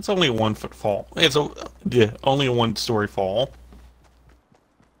 It's only a 1 foot fall. It's only a 1-story fall.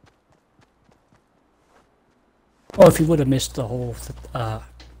 Well, if you would have missed the whole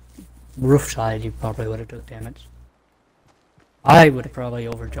roof side, you probably would have took damage. I would have probably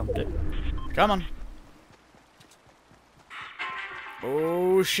overjumped it. Come on.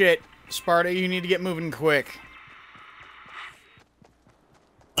 Oh, shit. Sparta, you need to get moving quick.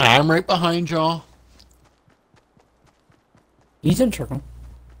 I'm right behind y'all. He's in circle.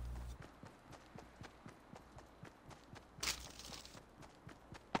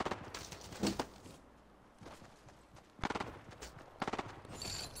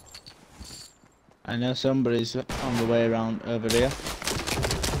 I know somebody's on the way around over there.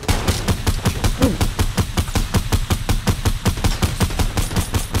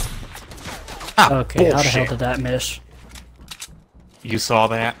 Okay, how the hell bullshit. did that miss? You saw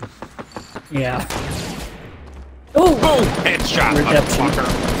that? Yeah. Oh! Boom! Headshot, Redemption.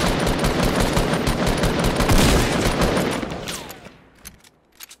 motherfucker.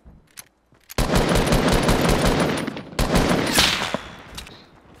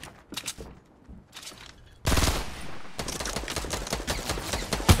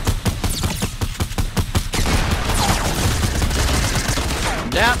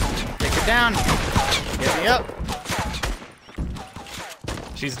 Down. Take her down. Get me up.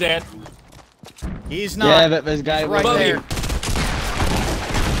 She's dead. He's not. Yeah, but there's a guy right above there. you.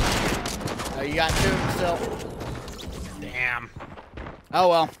 Oh, you got two still. Damn. Oh,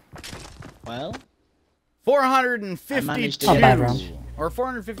 well. Well, 452. managed to Not a bad round. Or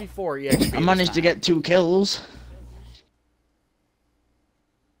 454 EXP. I managed to get 2 kills.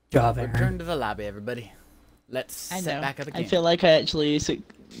 Job, Return Aaron. to the lobby, everybody. Let's sit back at the game. I feel like I actually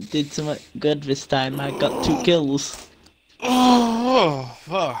did some good this time. I got 2 kills. Oh,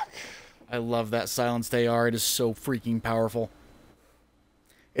 fuck. I love that silenced AR. It is so freaking powerful.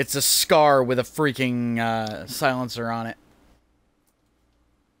 It's a Scar with a freaking silencer on it.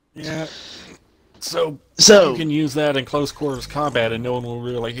 Yeah. So So you can use that in close quarters combat and no one will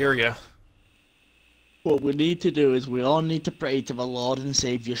really hear you. What we need to do is we all need to pray to the Lord and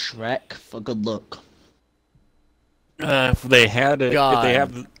Savior Shrek for good luck. If they had it, God.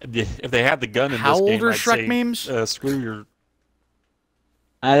 if they had the gun in How this old game, are I'd Shrek say, memes? Screw your.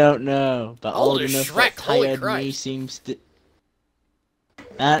 I don't know, but Old old as enough Shrek, that holy tired me Christ. seems to.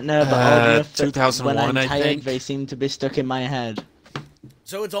 I don't know, but old enough that 2001, when I'm I tired, think. they seem to be stuck in my head,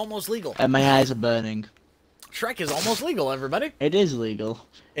 So it's almost legal. and my eyes are burning. Shrek is almost legal, everybody. It is legal.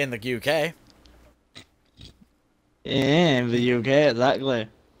 In the UK. Yeah, in the UK, exactly.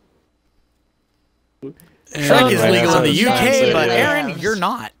 Shrek is Anyway, legal in that's the what I was UK, trying to but say, Aaron, you're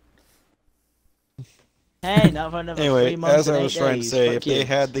not. Hey, not for another 3 Anyway, months as I and was 8 trying to days. say, Fuck if they you.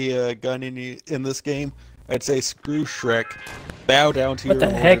 had the gun in this game, I'd say screw Shrek, bow down to What your the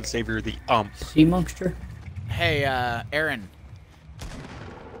Lord heck? and Savior, the Sea monster? Hey, Aaron.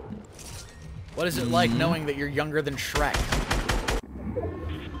 What is it like knowing that you're younger than Shrek?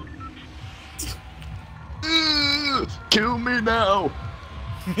 Kill me now!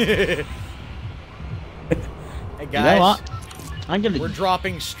 Hey, guys. You know what? I'm gonna. We're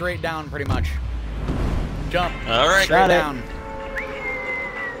dropping straight down, pretty much. Jump. All right. Straight Got it. down.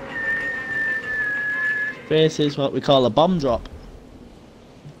 This is what we call a bomb drop.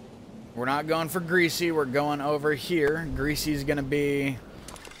 We're not going for Greasy. We're going over here. Greasy's gonna be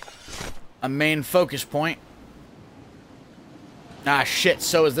a main focus point. Ah, shit.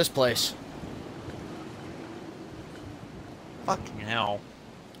 So is this place. Fucking hell.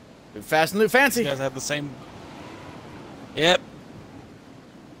 Loot fast and loot fancy. You guys have the same. Yep.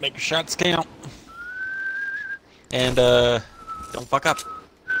 Make your shots count. And, don't fuck up.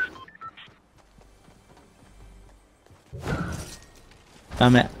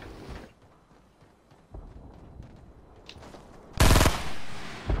 Damn it.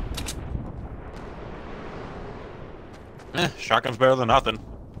 Shotgun's better than nothing.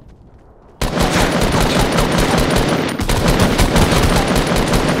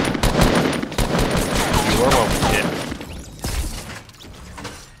 You are welcome, kid.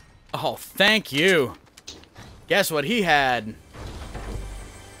 Oh, thank you. Guess what he had?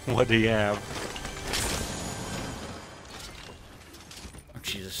 What do you have? Oh,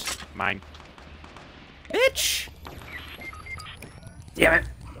 Jesus. Mine. Bitch! Damn it.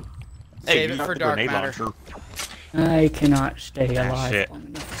 Save you it got for the dark grenade matter. launcher. I cannot stay alive shit. long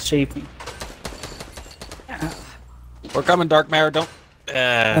enough to save me. We're coming, Dark Matter. Don't.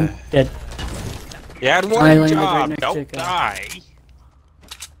 I'm dead. You had I one landed right job. next to Don't a guy. die.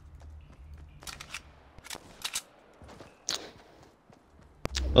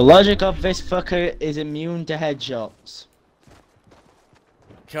 The logic of this fucker is immune to headshots.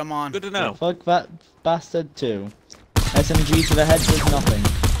 Come on. Good to know. Fuck that bastard too. SMG to the head does nothing.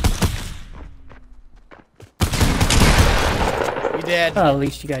 You dead. Oh, at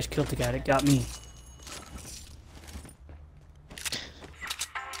least you guys killed the guy that got me.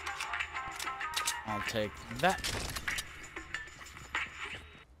 I'll take that.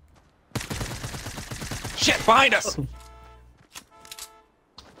 Shit, behind us!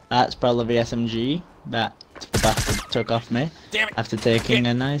 That's probably the SMG that the bastard took off me Damn it! after taking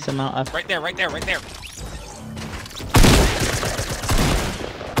a nice amount of. Right there, right there, right there.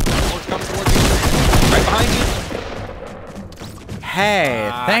 Come towards you. Right behind you. Hey,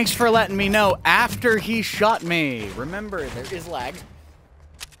 thanks for letting me know after he shot me. Remember, there is lag.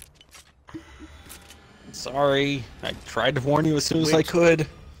 Sorry, I tried to warn you as soon as I could.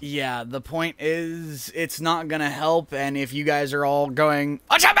 Yeah, the point is, it's not gonna help, and if you guys are all going,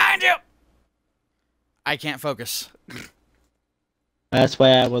 watch out behind you! I can't focus. That's why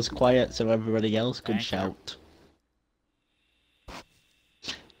I was quiet so everybody else could Thank you. shout.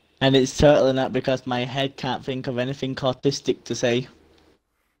 And it's totally not because my head can't think of anything autistic to say.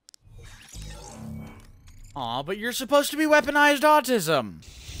 Aw, but you're supposed to be weaponized autism.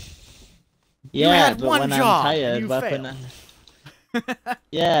 Yeah, had but one when job, I'm tired, you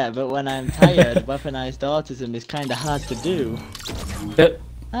yeah, but when I'm tired, weaponized autism is kind of hard to do.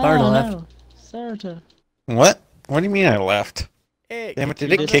 Barda left. no, sorta. What? What do you mean I left? Hey, Damn it, did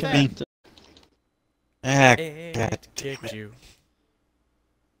You it just kick me? left. Ah, Hey, God it damn kicked it. you.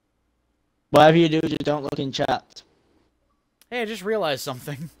 Whatever you do, just don't look in chat. Hey, I just realized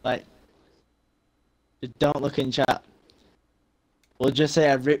something. Like, just don't look in chat. We'll just say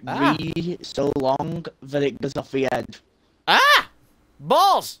I ripped Ah. Ree so long that it goes off the edge. Ah!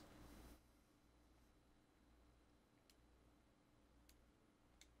 Balls!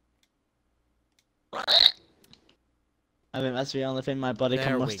 I think that's the only thing my body There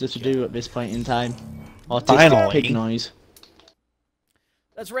can we muster to go. do at this point in time. Autistic Finally. pig noise.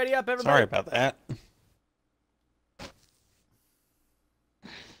 Let's ready up, everybody. Sorry about that.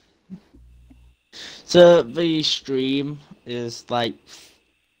 So the stream is like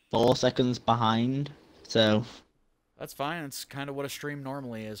 4 seconds behind, so... That's fine, it's kind of what a stream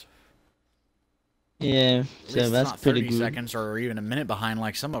normally is. Yeah, At so least that's it's not pretty 30 good. seconds or even a minute behind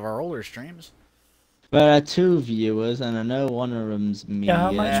like some of our older streams. There are 2 viewers, and I know one of them's me. Yeah,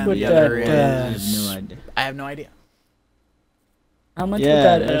 how much and would the that, other I have is- no idea. I have no idea. How much Yeah,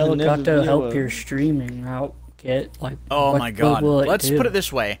 would that there's another Elgato help viewer. your streaming out get? Like, Oh what, my god. What will Let's do? put it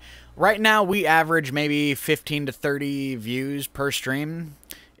this way. Right now, we average maybe 15 to 30 views per stream.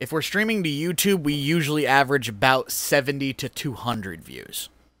 If we're streaming to YouTube, we usually average about 70 to 200 views.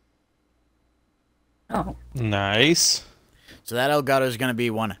 Oh, Nice. So that Elgato is going to be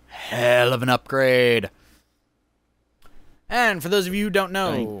one hell of an upgrade. And for those of you who don't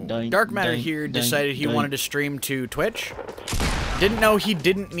know, Doink, doink, Dark Matter doink, here doink, decided he doink. wanted to stream to Twitch. Didn't know he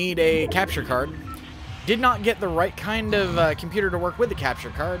didn't need a capture card. Did not get the right kind of computer to work with the capture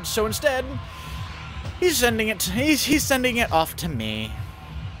card, so instead, he's sending it. He's sending it off to me.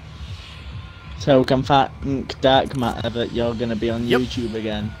 So can thank Dark Matter that you're gonna be on Yep. YouTube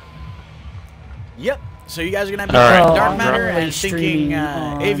again. Yep. So you guys are gonna be All right. Dark I'm Matter currently and thinking streaming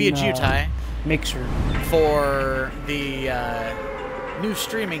on, Avia Jutai Mixer. for the new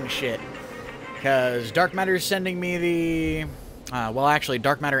streaming shit. Because Dark Matter is sending me the... well, actually,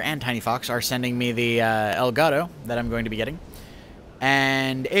 Dark Matter and Tiny Fox are sending me the Elgato that I'm going to be getting.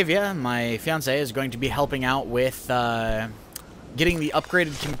 And Avia, my fiancée, is going to be helping out with getting the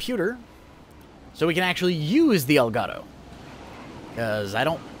upgraded computer so we can actually use the Elgato. Because I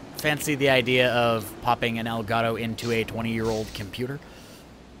don't fancy the idea of popping an Elgato into a 20-year-old computer.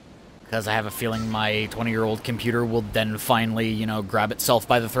 Because I have a feeling my 20-year-old computer will then finally, you know, grab itself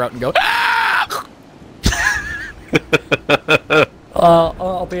by the throat and go, "Ah!"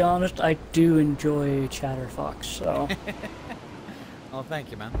 I'll be honest, I do enjoy Chatterfox, so... Oh,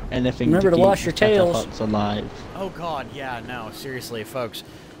 thank you, man. Anything Remember to keep wash your tails. Chatterfox alive. Oh, God, yeah, no, seriously, folks.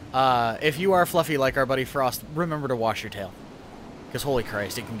 If you are fluffy like our buddy Frost, remember to wash your tail. Because, holy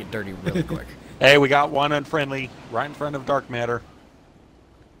Christ, it can get dirty really quick. Hey, we got one unfriendly right in front of Dark Matter.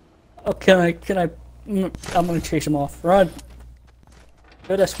 Oh, I'm gonna chase him off. Run!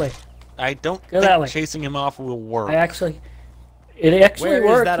 Go this way. I don't Go that way. think chasing him off will work. It actually Where is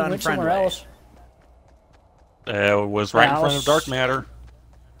worked. that He went somewhere unfriendly? else. It was right in front of house. Dark Matter.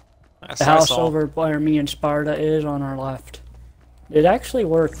 That's The what I house saw. over where me and Sparta is on our left. It actually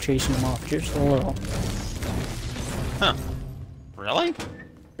worked chasing him off just a little. Huh. Really?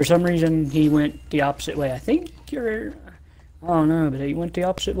 For some reason, he went the opposite way. I think you're... I don't know, but he went the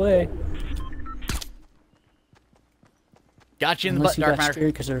opposite way. Got you in the Unless butt, he Dark got Matter.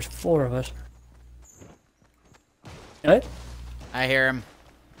 scared because there's 4 of us. What? I hear him.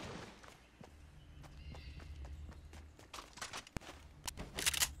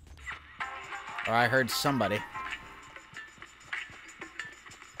 Or I heard somebody.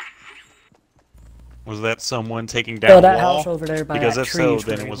 Was that someone taking Oh, down that the wall? house over there by Because that if tree so, is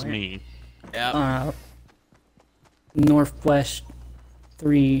then where it he was went. me. Yep. Northwest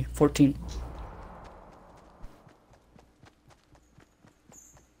 314.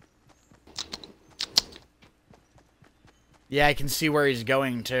 Yeah, I can see where he's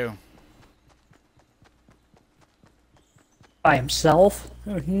going, too. By himself?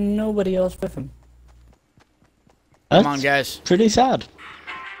 There's nobody else with him. Come on, guys. Pretty sad.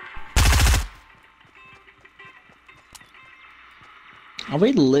 Are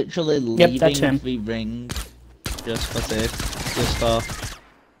we literally Yep, that's leaving him. the ring just for this? Just for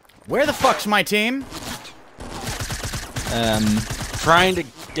Where the fuck's my team? Trying to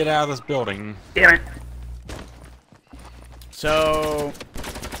get out of this building. Damn it. So...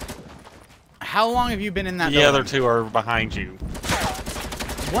 How long have you been in that The building? other two are behind you.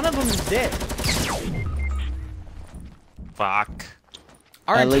 One of them is dead. Fuck.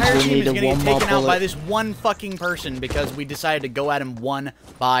 Our I entire literally team is need going to one get more taken out by bullet. this one fucking person because we decided to go at him one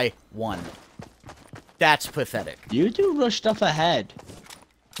by one. That's pathetic. you two rushed off ahead.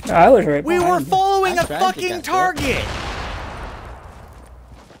 I was right We were behind him. following I a tried to fucking get target!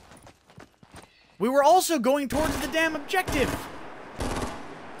 We were also going towards the damn objective!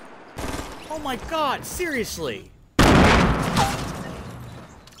 Oh my god, seriously!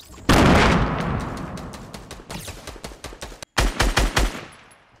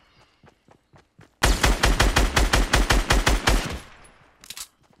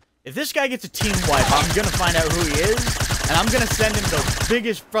 If this guy gets a team wipe, I'm gonna find out who he is, and I'm gonna send him the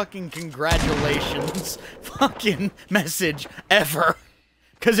biggest fucking congratulations fucking message ever.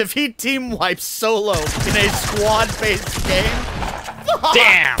 Cause if he team wipes solo in a squad-based game, fuck!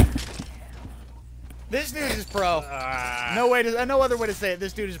 Damn! This dude is pro. No other way to say it.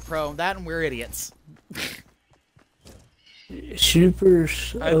 This dude is pro. That and we're idiots. Super.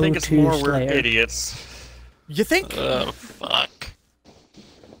 I think it's more we're Slayer. idiots. You think? Oh, fuck.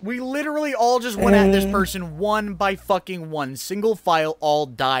 We literally all just went at this person one by fucking one. Single file, all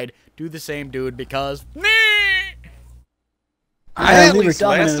died. Do the same, dude, because... I at we were least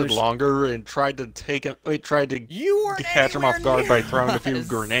lasted dominoes. longer and tried to take him. I tried to You weren't catch him off guard by anywhere throwing near a few us.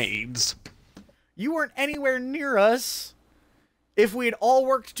 grenades. You weren't anywhere near us. If we had all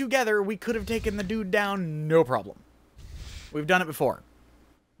worked together, we could have taken the dude down, no problem. We've done it before.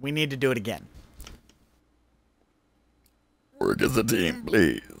 We need to do it again. Work as a team,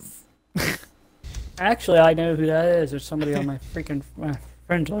 please. Actually, I know who that is. There's somebody on my freaking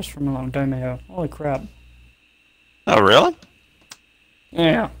friends list from a long time ago. Holy crap. Oh, really?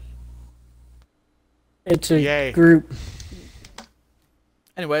 Yeah. It's a Yay. group.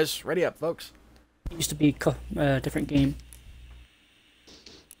 Anyways, ready up, folks. It used to be a different game.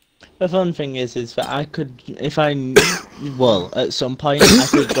 The fun thing is that I could, if I, well, at some point I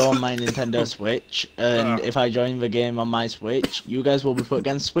could go on my Nintendo Switch, and if I join the game on my Switch, you guys will be put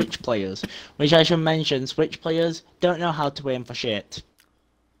against Switch players. Which I should mention, Switch players don't know how to aim for shit.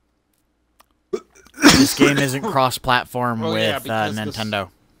 This game isn't cross-platform Well, with yeah, because Nintendo.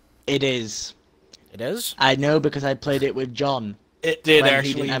 It is. It is? I know because I played it with John. It did When he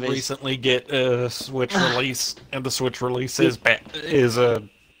actually didn't have his- recently get a Switch release, and the Switch release is a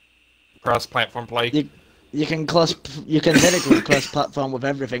cross-platform play. You can technically cross-platform with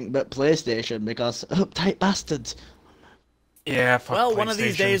everything but PlayStation because uptight bastards. Yeah, fuck Well, one of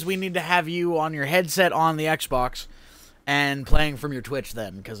these PlayStation. days we need to have you on your headset on the Xbox and playing from your Twitch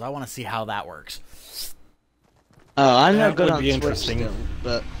then, because I want to see how that works. Oh, I'm That not good would on be Switch interesting. still,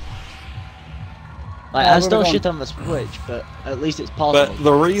 but like Yeah, I we're still going- shit on the Switch, but at least it's possible. But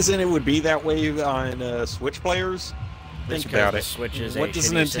the reason it would be that way on Switch players, think Because about the it. Switch is What a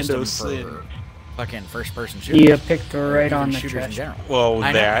does shitty Nintendo system for say? fucking first-person shooters. You picked right Even on the shooters in trash. general. Well,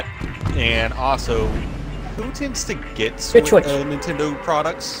 I know. that, and also, who tends to get Switch. Nintendo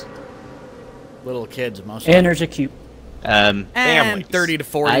products? Little kids, mostly. And there's a cube. And families. 30 to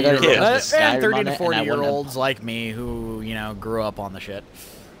 40 I got year it olds, with Skyrim and 30 on to it, 40 and I year wouldn't olds like me who, you know, grew up on the shit.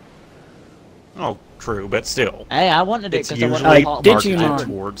 Oh, true, but still, Hey, I wanted it it's because I wanted usually a Like, did portable you marketed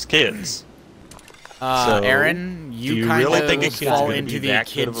not? towards kids. So, So, Aaron, do you you kind really of think a kid's fall gonna into be the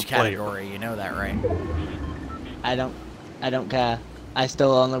that good of kids a player? category. You know that, right? I don't care. I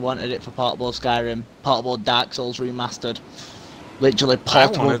still only wanted it for portable Skyrim, portable Dark Souls remastered. Literally I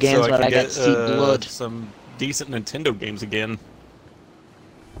portable wanted games so where I I could get to see blood. some decent Nintendo games again.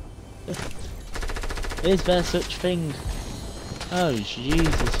 Is there such thing? Oh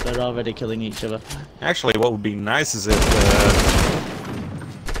Jesus, they're already killing each other. Actually, what would be nice is if,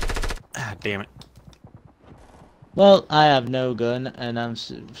 damn it. Well, I have no gun, and I'm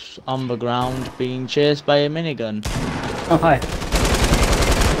on the ground being chased by a minigun. Oh, hi.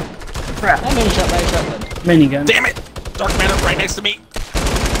 Crap. I'm being shot by a shotgun. Minigun. Damn it! Dark Man up right next to me!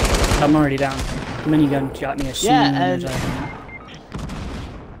 I'm already down. Minigun got me as soon Yeah, as I...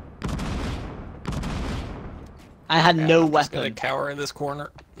 I had no I'm just gonna weapon. cower in this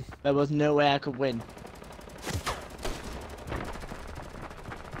corner. There was no way I could win.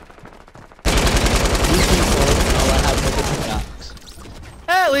 All I had was a pickaxe.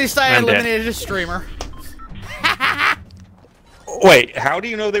 At least I I'm dead. eliminated a streamer. Wait, how do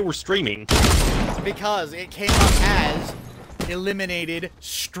you know they were streaming? Because it came up as eliminated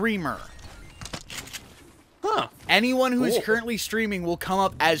streamer. Huh. Anyone who is Cool. currently streaming will come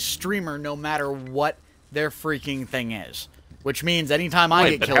up as streamer no matter what their freaking thing is. Which means anytime I Wait,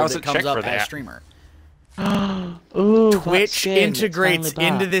 get but killed, how's it it comes check up for as that? streamer. Ooh, Twitch integrates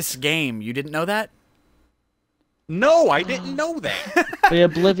into this game. You didn't know that? No, I didn't know that. The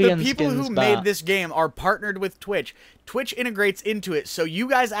Oblivion The people who skins made back. this game are partnered with Twitch. Twitch integrates into it, so you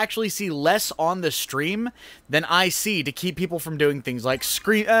guys actually see less on the stream than I see to keep people from doing things like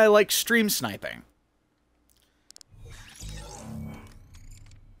stream sniping.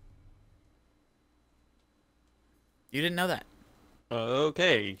 You didn't know that.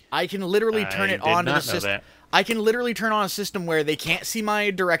 Okay. I can literally turn I it did on to the not know system. that. I can literally turn on a system where they can't see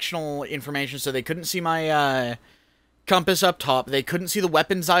my directional information, so they couldn't see my compass up top. They couldn't see the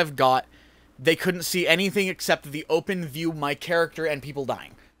weapons I've got. They couldn't see anything except the open view, my character, and people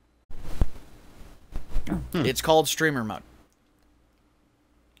dying. It's called streamer mode.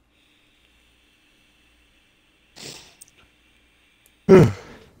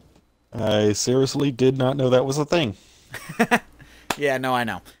 I seriously did not know that was a thing. Yeah, no, I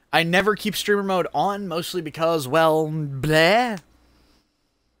know. I never keep streamer mode on, mostly because, well, bleh.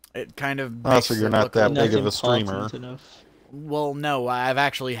 It kind of Oh, makes so you're it not look that a big little- of a streamer. Important enough. Well, no, I've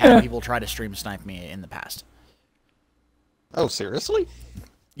actually had people try to stream snipe me in the past. Oh, seriously?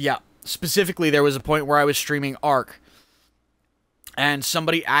 Yeah. Specifically, there was a point where I was streaming Ark, and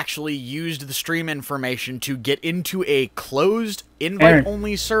somebody actually used the stream information to get into a closed,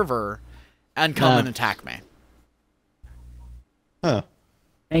 invite-only server and come and attack me. Huh.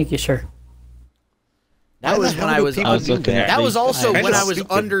 Thank you, sir. That was when I was that was also when I was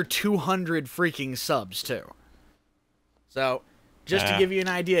stupid. under 200 freaking subs too. So, just to give you an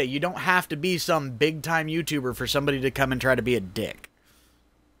idea, you don't have to be some big-time YouTuber for somebody to come and try to be a dick.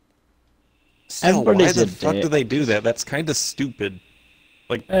 Still, why the fuck do they do that? That's kind of stupid.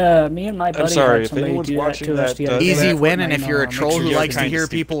 Like, me and my buddy I'm sorry, had if somebody anyone's do that watching to us that, the other day. Easy win, Fortnite and if you're a on, troll who you're likes to kinda hear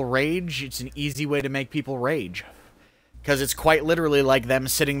stupid. people rage, it's an easy way to make people rage. Because it's quite literally like them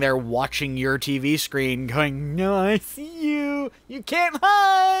sitting there watching your TV screen going, "No, I see you! You can't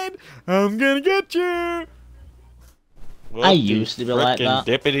hide! I'm gonna get you!" I used to be like that,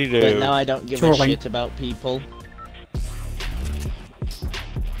 Dippity-doo. but now I don't give a Trolling. shit about people.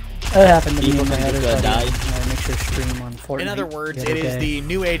 That happened to me People and my can other just buddy. die. I make sure to stream on Fortnite. In other words, the it other is day. the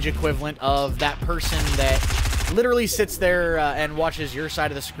new age equivalent of that person that literally sits there and watches your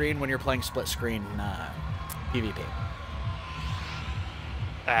side of the screen when you're playing split screen PvP.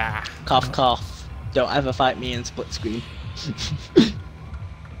 Ah. Cough, cough. Don't ever fight me in split screen.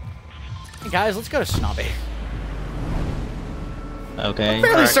 Hey guys, let's go to Snobby. Okay. I'm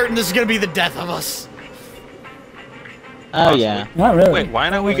fairly Alright. certain this is gonna be the death of us. Oh yeah. Not really. Wait, why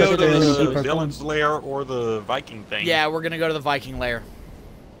don't we go to Look at this the super Dylan's Lair or the Viking thing? Yeah, we're gonna go to the Viking lair.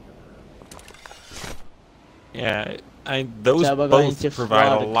 Yeah, those So we're going both to provide a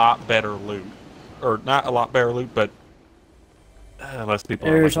Florida. lot better loot. Or, not a lot better loot, but less people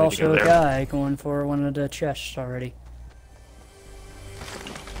are There's likely to go also a there. guy going for one of the chests already.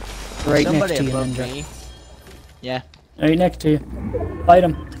 Right Somebody next to you, above Ninja. me. Yeah. Right next to you. Fight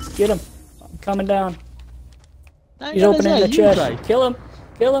him. Get him. I'm coming down. He's opening the chest. Kill him.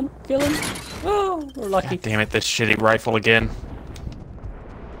 Kill him. Kill him. Oh, we're lucky. God damn it, this shitty rifle again.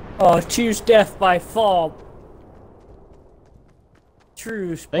 Oh, choose death by fall.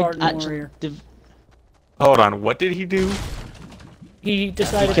 True Spartan warrior. Hold on, what did he do? He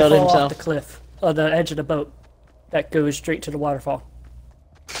decided to killed fall himself. off the cliff. Oh, the edge of the boat. That goes straight to the waterfall.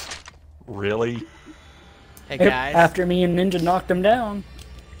 Really? Hey Yep, guys. after me and Ninja knocked him down.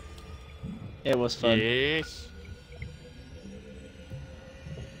 It was fun. Yes.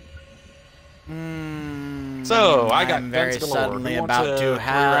 So, I got I'm very guns galore. suddenly Who wants about a to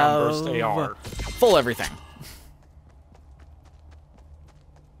 3-round burst have AR? full everything.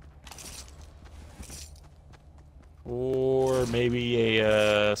 Or maybe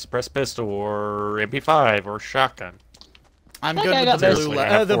a suppressed pistol, or MP5, or shotgun. I'm Okay, good I with got the this. blue, I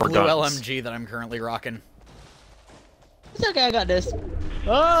have the 4 blue guns. LMG that I'm currently rocking. It's okay, I got this.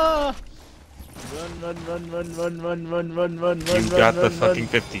 Ah! Run, run, run, run, run, run, run, run, run, You run, got run, the run, fucking run.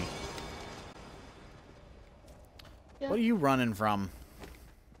 50. What are you running from?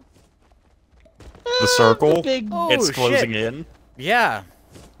 The circle, Big... Oh, it's shit. closing in. Yeah.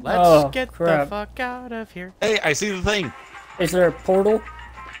 Let's Oh, get the crap. fuck out of here. Hey, I see the thing. Is there a portal?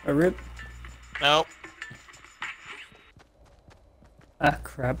 A rip? No. Ah,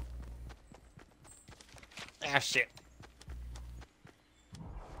 crap. Ah, shit.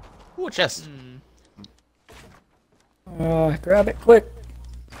 Ooh, a chest. Grab it quick.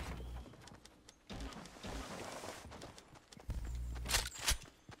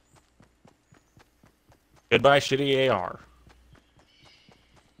 Goodbye, shitty AR.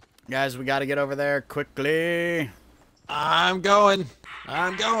 Guys, we gotta get over there quickly. I'm going.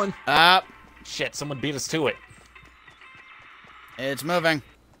 I'm going. Up. Shit, someone beat us to it. It's moving.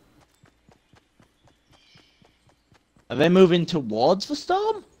 Are they moving towards the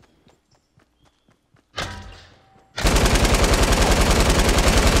storm?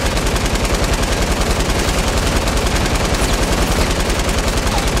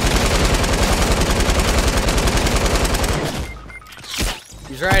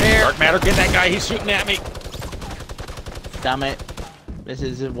 He's right here. Dark matter, get that guy. He's shooting at me. Damn it. This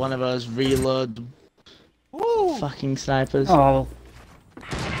is one of those reload fucking snipers. Oh,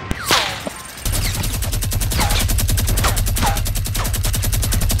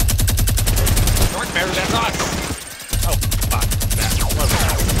 Dark matter, that's us. Oh, fuck. That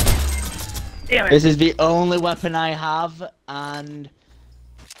wasn't us. damn it. This is the only weapon I have, and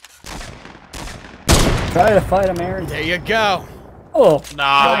Try to fight him, Aaron. There you go. Oh,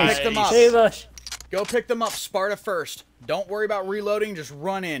 Nice. Pick them up. save us. Go pick them up, Sparta first. Don't worry about reloading, just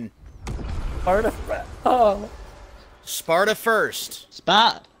run in. Sparta. Oh, Sparta first.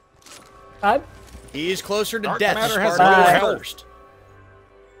 Spat. I'm He's closer to Dark death. matter has Sparta lower goes health. first.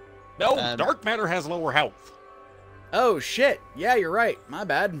 No, dark matter has lower health. Oh, shit. Yeah, you're right. My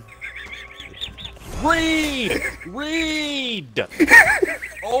bad. Read! Read!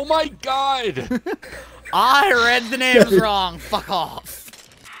 Oh my god! I read the names wrong. Fuck off.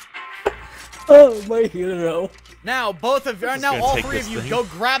 Oh my hero. Now, both of you, now all three of you, go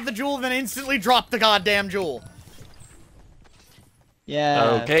grab the jewel, then instantly drop the goddamn jewel.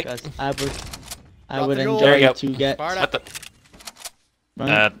 Yeah. Okay. I would the jewel. There you enjoy go. to get. Sparta.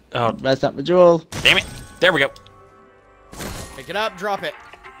 What the? Rest up the jewel. Damn it. There we go. Pick it up, drop it.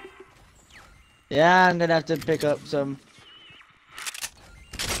 Yeah, I'm gonna have to pick up some.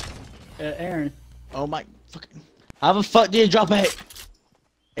 Aaron. Oh my fucking. How the fuck do you drop it?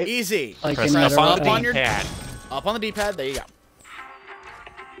 Easy. Like Press in up that, on the on your- D-pad. Up on the D-pad, there you go.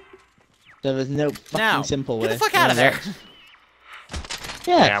 There was no fucking Now, simple way. get the fuck out of there.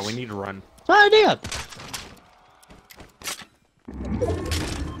 Yeah. Yeah, we need to run. Fine idea.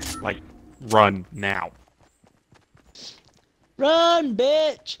 Like, run now. Run,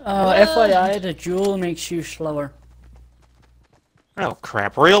 bitch. Oh, FYI, the jewel makes you slower. Oh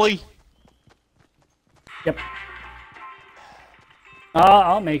crap! Really? Yep.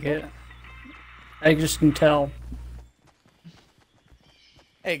 I'll make it. I just can tell.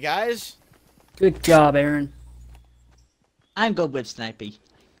 Hey, guys. Good job, Aaron. I'm good with snipey.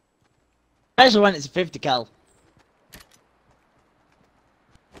 Especially when it's a 50 cal.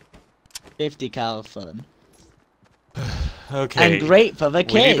 50 cal fun. Okay. And great for the We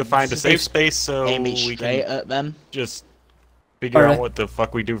kids. need to find a safe space so Aim me we straight can at them. just figure Alright. out what the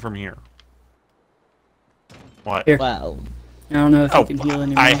fuck we do from here. What? Here. Well, I don't know if Oh, you can heal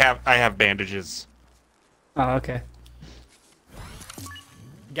anymore. I have bandages. Oh, okay.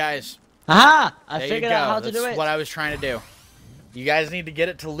 Guys, aha! I there you figured go. out how to do That's it. what I was trying to do. You guys need to get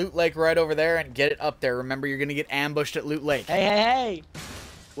it to Loot Lake right over there and get it up there. Remember, you're going to get ambushed at Loot Lake. Hey, hey, hey!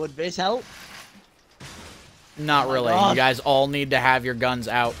 Would this help? Not my really. God. You guys all need to have your guns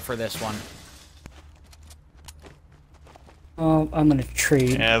out for this one. Oh, I'm gonna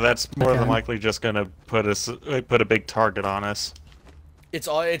trade. Yeah, that's more than Okay. likely just gonna put a big target on us. It's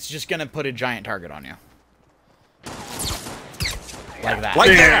just going to put a giant target on you. Like that. Like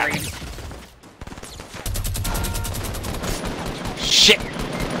that. Shit.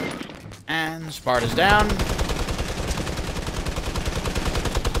 And Sparta's down.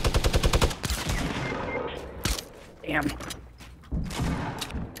 Damn.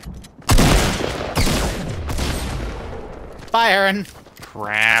 Bye, Aaron.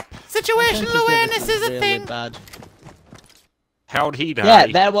 Crap. Situational awareness is a really thing. Bad. How'd he die? Yeah,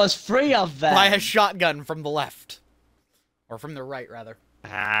 there was 3 of them. By a shotgun from the left. Or from the right, rather.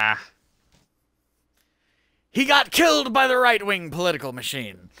 Ah. He got killed by the right-wing political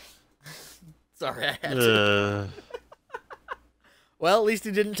machine. Sorry, I had to. Uh, Well, at least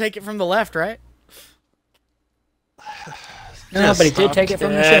he didn't take it from the left, right? No, but he did take it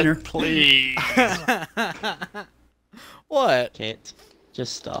from the center. Please. What? Kit,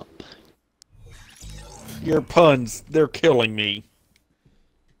 just stop. Your puns, they're killing me.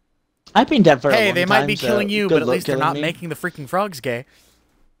 I've been dead for a long Hey, time. they might be so killing you, good but at luck least they're killing not me. making the freaking frogs gay.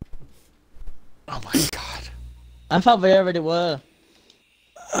 Oh my god. I thought they already were.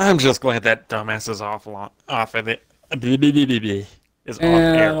 I'm just glad that dumbass is off of it. Is off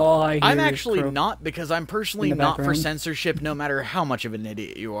And air. all I hear I'm is actually croak. not, because I'm personally In the not for background. censorship no matter how much of an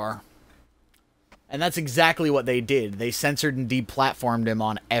idiot you are. And that's exactly what they did. They censored and deplatformed him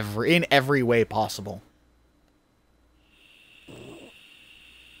on in every way possible.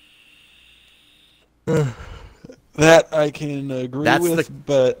 That I can agree That's with, the-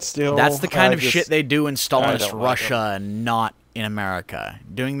 but still... That's the kind I of just- shit they do in I Stalinist don't like Russia, not in America.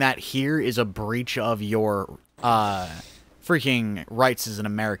 Doing that here is a breach of your freaking rights as an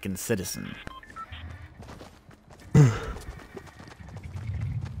American citizen.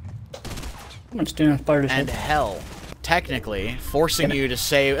 Someone's doing Sparta's And head. hell, technically, forcing you to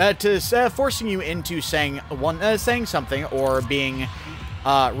say forcing you into saying saying something or being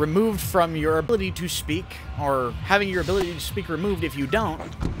removed from your ability to speak, or having your ability to speak removed if you don't,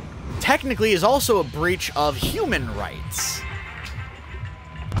 technically is also a breach of human rights.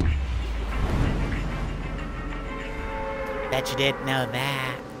 Bet you didn't know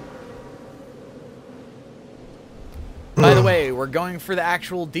that. By the way, we're going for the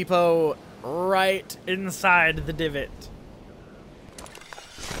actual depot right inside the divot.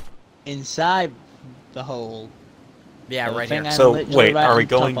 Inside the hole. Yeah, The right thing here. I- So, literally wait, right are we on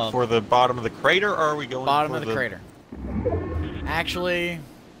top going of. for the bottom of the crater, or are we going Bottom for of the crater. Actually,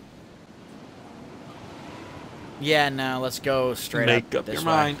 yeah, no, let's go straight Make up up this your way.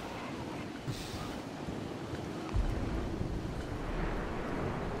 mind.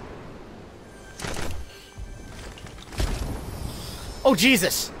 Oh,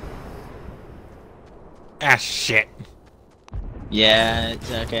 Jesus! Ah, shit. Yeah,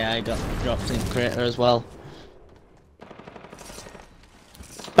 it's okay. I got dropped in crater as well.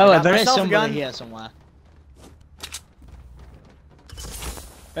 Oh, there is somebody here somewhere.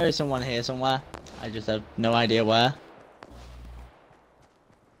 There is someone here somewhere. I just have no idea where.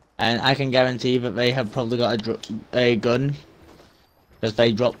 And I can guarantee that they have probably got a gun. Because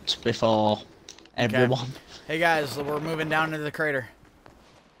they dropped before everyone. Okay. Hey guys, we're moving down into the crater.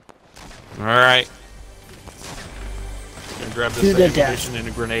 Alright. Gonna grab this ammunition and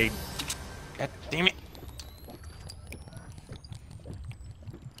a grenade. God damn it.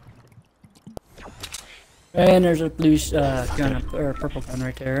 And there's a blue gun, or purple gun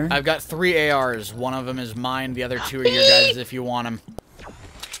right there. I've got 3 ARs. One of them is mine. The other 2 are your guys' if you want them.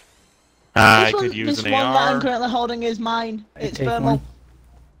 I could use an AR. This one that I'm AR. currently holding is mine. It's thermal.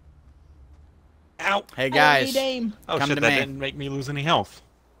 Ow. Hey guys. Oh come shit, to that me. didn't make me lose any health.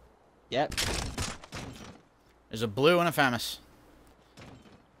 Yep. There's a blue and a FAMAS.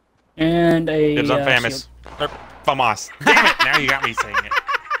 And a Dibs on FAMAS. FAMAS. Damn it, now you got me saying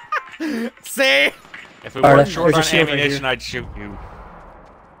it. See? If we weren't short there's a on shield right ammunition, here. I'd shoot you.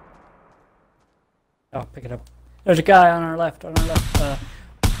 Oh, pick it up. There's a guy on our left,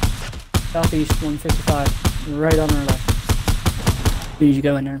 southeast 155, right on our left. You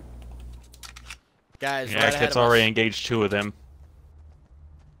go in there. Guys, Yeah, right ahead Kit's of already us. engaged 2 of them.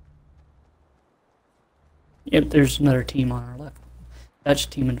 Yep, there's another team on our left. That's a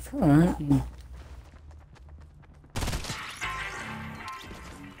team in front.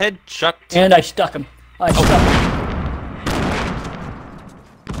 Headshot. And I stuck him. I stuck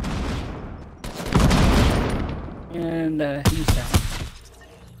him. And he's down.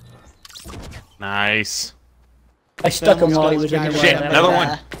 Nice. I stuck him while he was in the Shit, way. another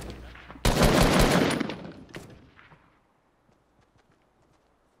one.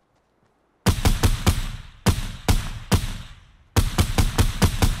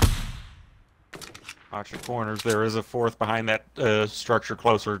 Watch your corners. There is a 4th behind that structure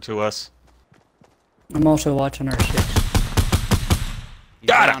closer to us. I'm also watching our 6. He's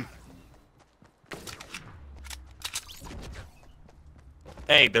Got down. him.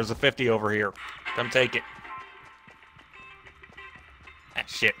 Hey, there's a 50 over here. Come take it. Ah,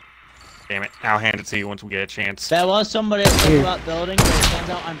 shit. Damn it. I'll hand it to you once we get a chance. There was somebody at that building, but it turns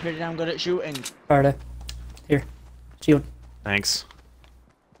out I'm pretty damn good at shooting. Sparta. Here. Shield. Thanks.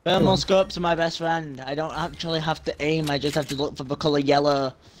 Thermal scopes are my best friend. I don't actually have to aim, I just have to look for the colour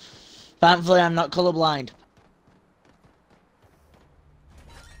yellow. Thankfully, I'm not colourblind.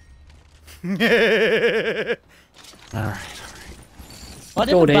 Alright. What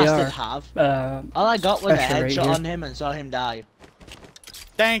did Gold the bastard AR. have? All I got was a Pressure right headshot here. on him and saw him die.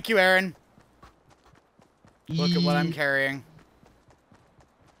 Thank you, Aaron. Look at what I'm carrying.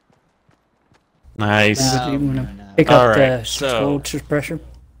 Nice. No, You wanna no, no. pick up Alright, the so- gold suppressor?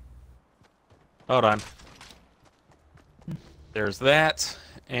 Hold on. There's that.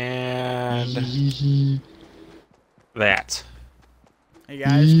 And... that. Hey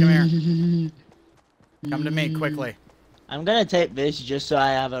guys, come here. Come to me quickly. I'm gonna take this just so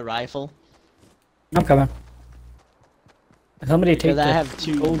I have a rifle. I'm coming. Somebody take Because I the have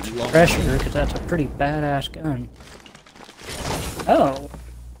 2 gold long suppressor, because that's a pretty badass gun. Oh.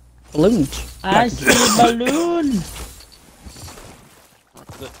 Balloons. I see a balloon!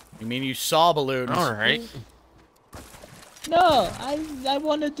 You mean you saw balloons? Alright. No, I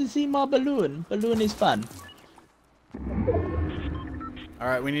wanted to see more balloon. Balloon is fun.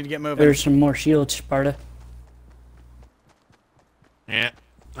 Alright, we need to get moving. There's some more shields, Sparta. Yeah,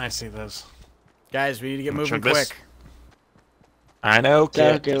 I see those. Guys, we need to get Wanna moving chug this? quick. I know,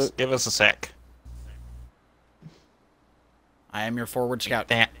 kid. Okay. Just give us a sec. I am your forward scout.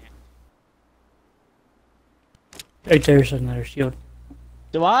 Damn. Right there's another shield.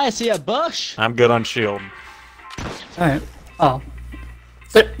 Do I see a bush? I'm good on shield. Alright. Oh.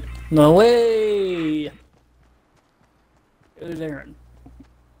 But no way! There's Aaron.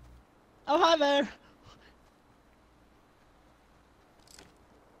 Oh, hi there.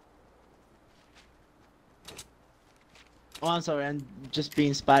 Oh, I'm sorry, I'm just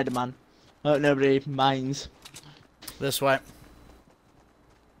being Spider-Man. Hope nobody minds. This way.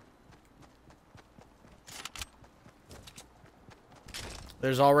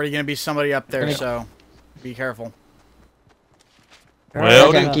 There's already going to be somebody up there, so be careful.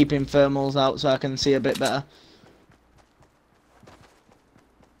 Well, I'm keeping thermals out so I can see a bit better.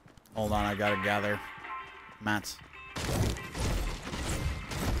 Hold on, I got to gather mats.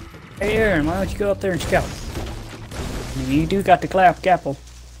 Hey Aaron, why don't you go up there and scout? You do got the grapple.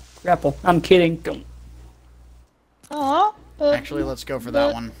 I'm kidding. Don't. Aw, Actually, let's go for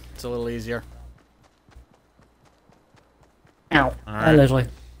that one. It's a little easier. Ow. Hi, Leslie.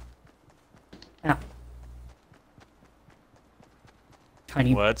 Ow.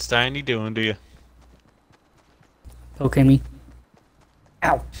 Tiny. What's Tiny doing to you? Poking me.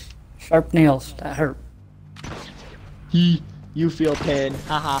 Ow. Sharp nails. That hurt. You feel pain.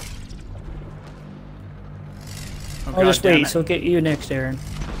 Haha. Oh, just wait. So get you next, Aaron.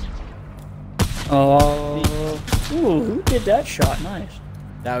 Oh. Ooh, who did that shot? Nice.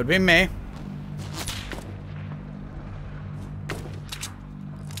 That would be me.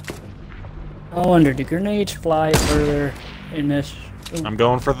 I wonder, do grenades fly further in this? Ooh. I'm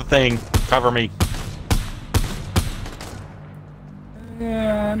going for the thing. Cover me.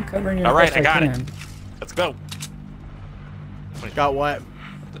 Yeah, I'm covering you. All right, I got it. Let's go. Got what?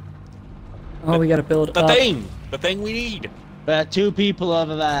 Oh, we gotta build the up. thing. The thing we need. There are 2 people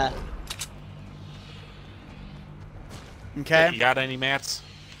over there. Okay. You got any mats?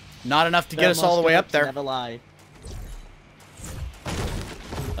 Not enough to get us all the way up there. Never lie.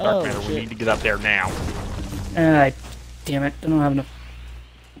 Dark matter, we need to get up there now. Damn it, I don't have enough.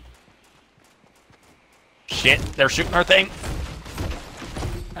 Shit, they're shooting our thing.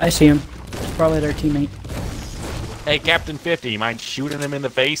 I see him. It's probably their teammate. Hey, Captain 50, you mind shooting him in the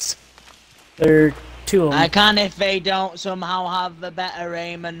face? There are 2 of them. I can if they don't somehow have a better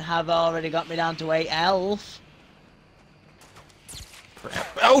aim and have already got me down to 8 health. Crap.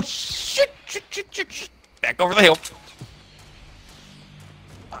 Oh, shit, shit. Back over the hill.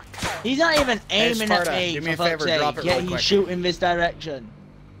 He's not even aiming Sparta, at me, do me a for favor, fuck's drop sake. it Yeah, real he's quick. shooting this direction.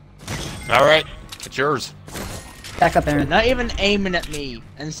 Alright, it's yours. Back up, Aaron. Not even aiming at me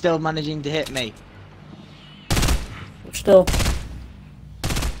and still managing to hit me. Still.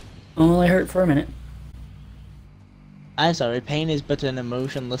 Only hurt for a minute. I'm sorry, pain is but an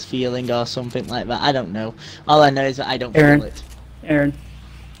emotionless feeling or something like that. I don't know. All I know is that I don't Aaron. feel it. Aaron.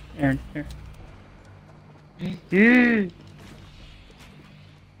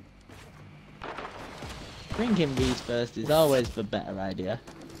 Drinking these first is always the better idea.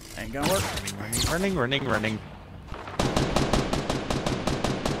 Ain't gonna work. Running.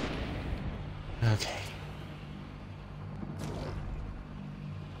 Okay.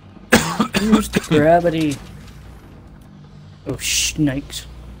 Use the gravity. Oh, snakes.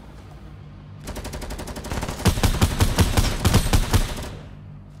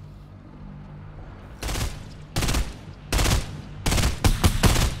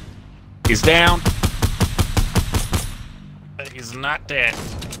 He's down. But he's not dead.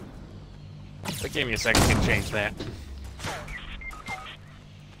 But give me a second to change that.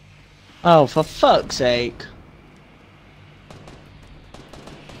 Oh, for fuck's sake.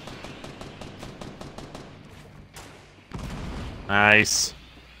 Nice.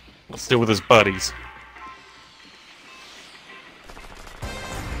 Let's do it with his buddies.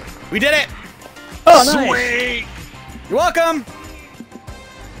 We did it! Oh, nice. Sweet! You're welcome!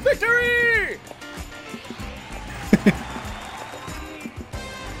 Victory!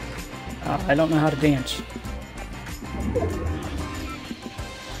 I don't know how to dance.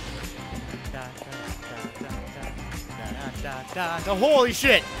 Oh, holy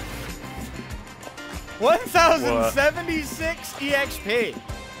shit! 1076 EXP.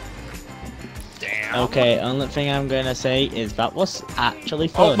 Damn. Okay, only thing I'm gonna say is that was actually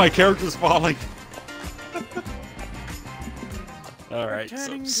fun. Oh, my character's falling. Alright,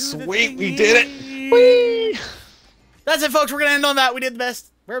 so sweet, we did it! Whee! That's it, folks. We're gonna end on that. We did the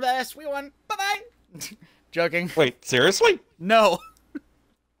best. We're the best. We won. Bye-bye. Joking. Wait, seriously? No.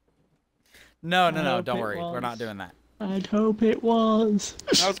 No, hope don't it worry. was. We're not doing that. I'd hope it was.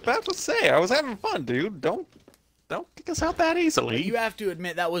 I was about to say, I was having fun, dude. Don't kick us out that easily. You have to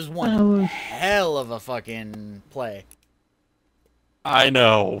admit that was one hell of a fucking play. I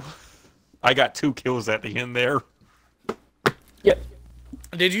know. I got 2 kills at the end there. Yep.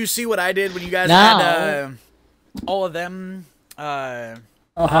 Did you see what I did when you guys No. had all of them?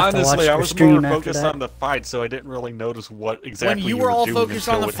 I'll have to watch Honestly, I your was stream more after focused that. on the fight, so I didn't really notice what exactly When you were all doing focused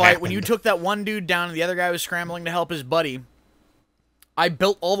on until the it fight, when you happened. took that one dude down and the other guy was scrambling to help his buddy, I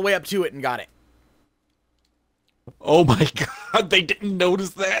built all the way up to it and got it. Oh my god, they didn't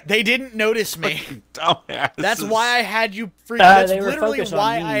notice that? They didn't notice me. Dumbasses. That's why I had you freak. That's they were literally focused on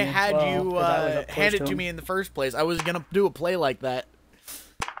why me I as had well, you 'cause I was up close hand it to to him. me in the first place. I was gonna do a play like that.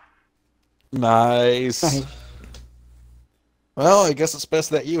 Nice. Well, I guess it's best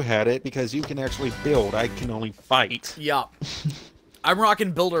that you had it, because you can actually build. I can only fight. Yeah. I'm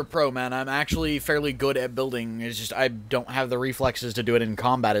rocking Builder Pro, man. I'm actually fairly good at building. It's just I don't have the reflexes to do it in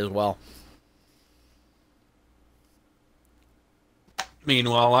combat as well.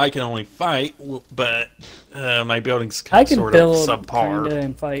 Meanwhile, I can only fight, but my building's I can sort build of subpar. kinda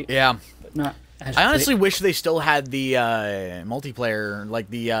and fight. Yeah. But not as I honestly quick. wish they still had the multiplayer, like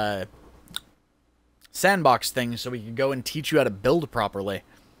the sandbox thing, so we could go and teach you how to build properly.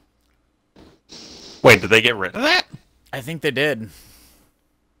 Wait, did they get rid of that? I think they did.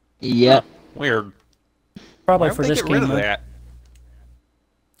 Yep. Weird. Probably Why for would they this get rid game. of though. that?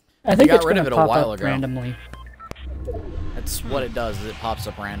 I think got it's rid gonna of it a pop while up ago. randomly. That's what it does, is it pops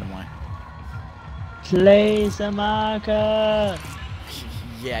up randomly. Place a marker.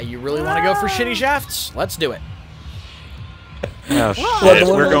 Yeah, you really want to go for shitty shafts? Let's do it. Oh, Well, shit.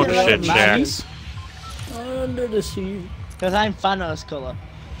 the We're one going to that shit matters. shacks. Under the sea. Because I'm Thanos color.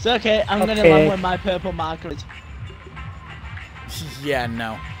 It's okay, I'm gonna Okay. run with my purple markers. Yeah,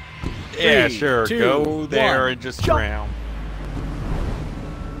 no. Yeah, 3, sure. 2, Go there 1, and just jump. drown.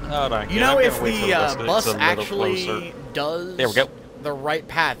 Hold on. You yeah, know, I'm if gonna wait till the rest of it's bus a little actually closer. does There we go. the right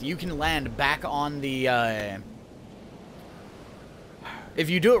path, you can land back on the... if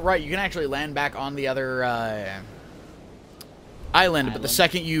you do it right, you can actually land back on the other island, but the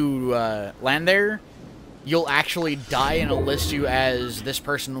second you land there, you'll actually die and it'll list you as this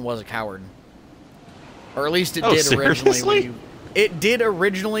person was a coward. Or at least it Oh, did originally seriously? when you... It did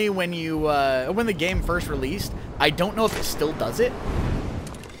originally when you when the game first released. I don't know if it still does it.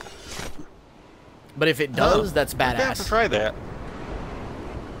 But if it does, that's I'm gonna have to badass. try that.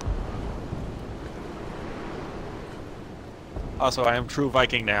 Also, I am true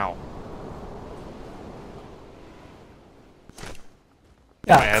Viking now.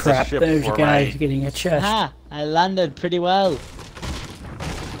 Ah, has a crap. ship There's a for guy my- getting a chest. Ah, I landed pretty well.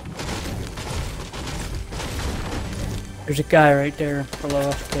 There's a guy right there below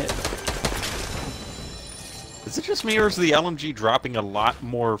us. Kit. Is it just me, or is the LMG dropping a lot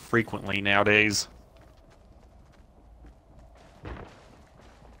more frequently nowadays?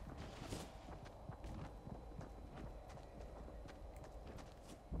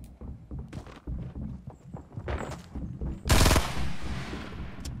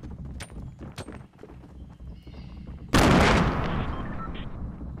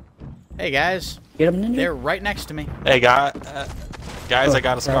 Hey guys, Get him, ninja. they're right next to me. Hey, guys, Oh, I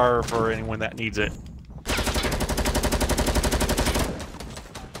got a crap. scar for anyone that needs it.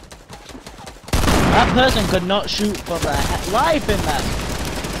 That person could not shoot for their life in them.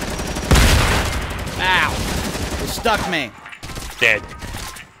 Ow! It stuck me. Dead.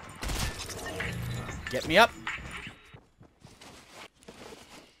 Get me up.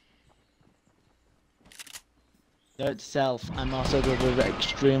 Note to self, I'm also good with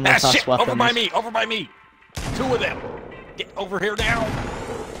extremely Ah, fast shit! weapons. Over by me! Over by me! Two of them! Get over here now!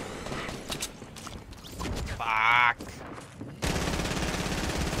 Fuck.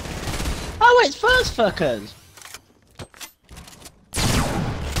 Oh, it's first fuckers!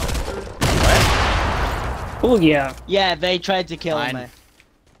 Oh yeah. Yeah, they tried to kill Fine. me.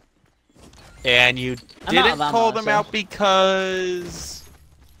 And you I'm out didn't of ammo, call them so- out because...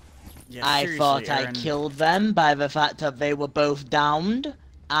 Yeah, I seriously, thought I Aaron. killed them by the fact that they were both downed,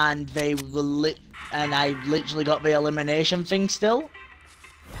 and they were and I literally got the elimination thing still.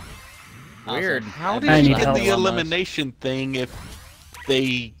 Weird. How I did need you get help the on this. elimination thing if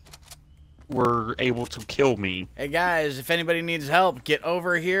they were able to kill me? Hey guys, if anybody needs help, get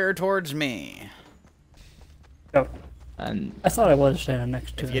over here towards me. Oh, And I thought I was standing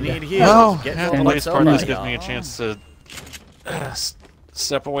next to If you him. need heals, Oh, get yeah, to the the nice part is somebody. gives me a chance to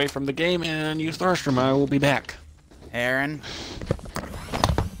step away from the game and use the restroom. I will be back. Aaron, call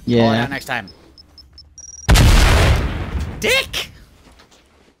it yeah. out next time. Dick!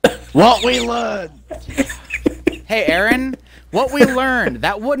 What we learned. Hey Aaron, what we learned,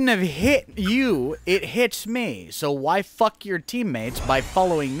 that wouldn't have hit you, it hits me. So why fuck your teammates by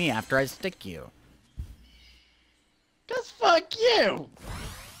following me after I stick you? Cause fuck you.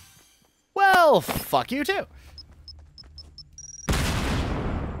 Well, fuck you too.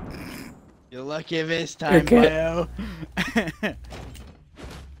 You're lucky this time, Okay. Bio.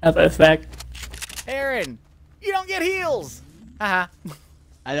 Have effect. Aaron, you don't get heals. Haha.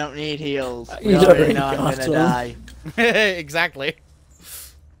 I don't need heals. He's We already already know I'm got gonna some. die. Exactly.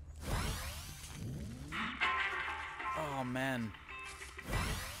 Oh man.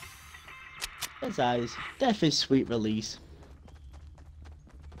 His eyes. Death is sweet release.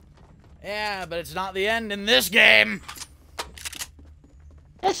 Yeah, but it's not the end in this game.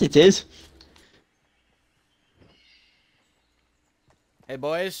 Yes, it is. Hey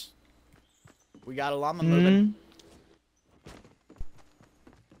boys, we got a llama moving.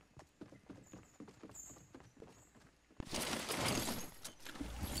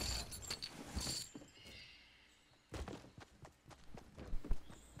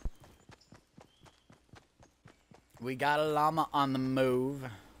 We got a llama on the move.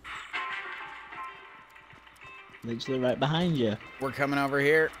 Literally right behind you. We're coming over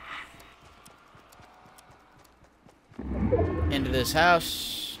here. Into this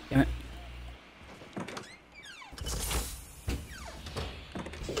house. Damn it.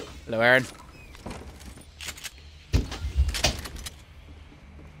 Hello, Aaron.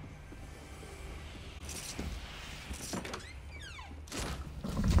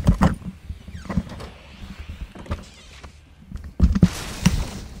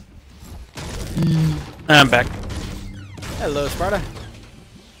 I'm back. Hello, Sparta.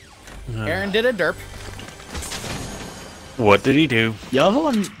 Aaron did a derp. What did he do? The other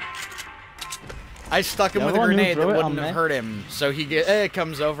one. I stuck him The with a other one who grenade that threw it wouldn't on have me. hurt him. So he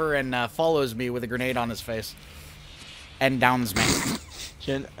comes over and follows me with a grenade on his face. And downs me.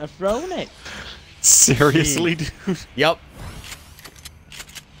 Shouldn't have thrown it. Seriously, dude? Yep.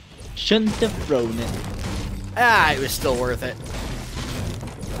 Shouldn't have thrown it. Ah, it was still worth it.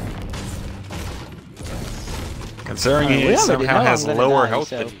 Considering We he already somehow know has I'm gonna lower die, health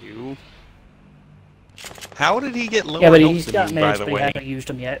so- than you. How did he get lower Yeah, but health he's than got you, by meds, the but he way? hasn't used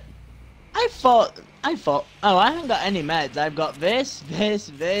them yet. I thought, oh, I haven't got any meds. I've got this, and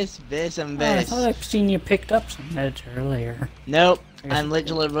Oh, I this. thought I've seen you picked up some meds earlier. Nope, I guess- I'm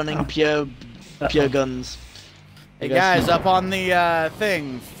literally running Oh. pure Uh-oh. guns. Hey guys, up on the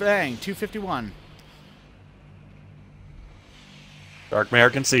thing, 251. Dark Mare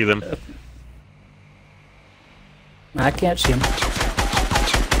can see them. I can't see him.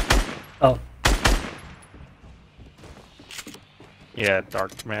 Oh, Yeah,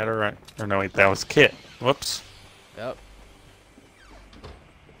 Dark Matter, right? Or no, wait, that was Kit. Whoops. Yep.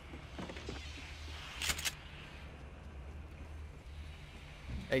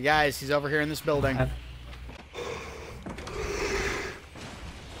 Hey guys, he's over here in this building.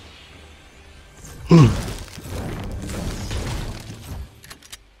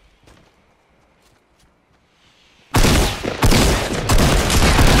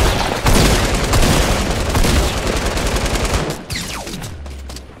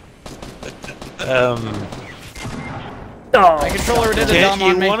 oh, My controller did a Kit, dumb on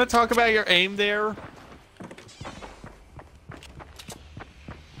you me. want to talk about your aim there?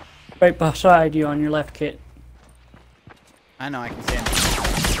 right beside you on your left, Kit. I know, I can see him.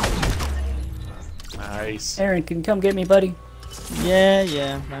 Nice. Aaron, can you come get me, buddy?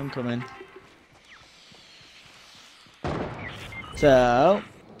 Yeah, I'm coming. So,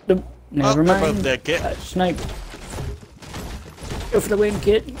 Never Oh, they're mind. both dead, Kit. Snipe. Go for the win,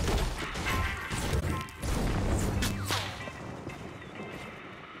 Kit.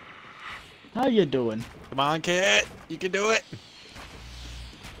 how you doing? Come on, Kit. You can do it.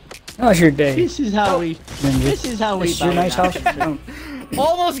 How's your day? This is how we. This is how we. This is your bow nice down. house? No.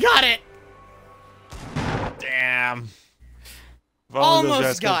 Almost got it! Damn. If only those Almost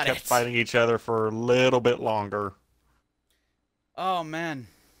guys got kept it. fighting each other for a little bit longer. Oh man.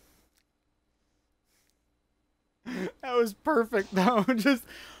 That was perfect though. Just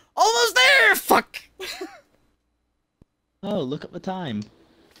almost there! Fuck! Oh, look at the time.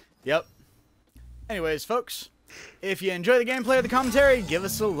 Yep. Anyways, folks, if you enjoy the gameplay or the commentary, give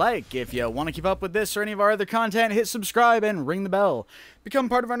us a like. If you want to keep up with this or any of our other content, hit subscribe and ring the bell. Become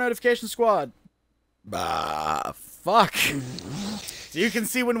part of our notification squad. Bah, fuck. So you can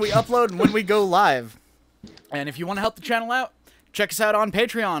see when we upload and when we go live. And if you want to help the channel out, check us out on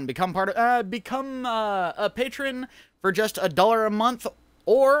Patreon. Become a patron for just $1 a month,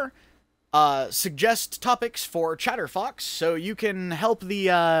 or suggest topics for Chatterfox so you can help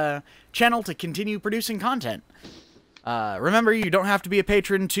the channel to continue producing content. Remember, you don't have to be a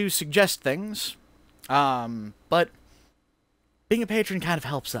patron to suggest things, but being a patron kind of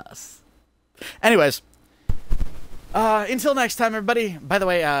helps us. Anyways, until next time, everybody. By the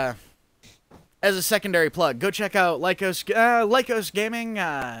way, as a secondary plug, go check out Lycos Gaming.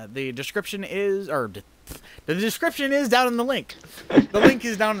 The description is, the description is down in the link. The link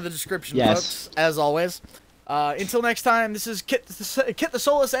is down in the description, Yes. folks, as always. Until next time, this is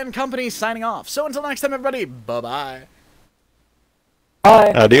Kitthesoulless and Company signing off. So until next time, everybody, bye-bye.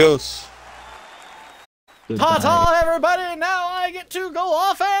 Bye. Adios. Ta-ta, everybody! Now I get to go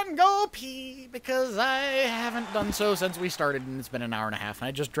off and go pee, because I haven't done so since we started, and it's been an hour and a half, and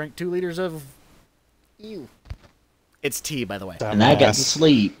I just drank 2 liters of... Ew. It's tea, by the way. And I get to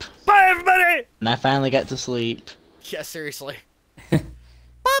sleep. Bye, everybody! And I finally get to sleep. Yeah, seriously.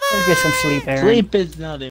 Get some sleep, Aaron. Sleep is not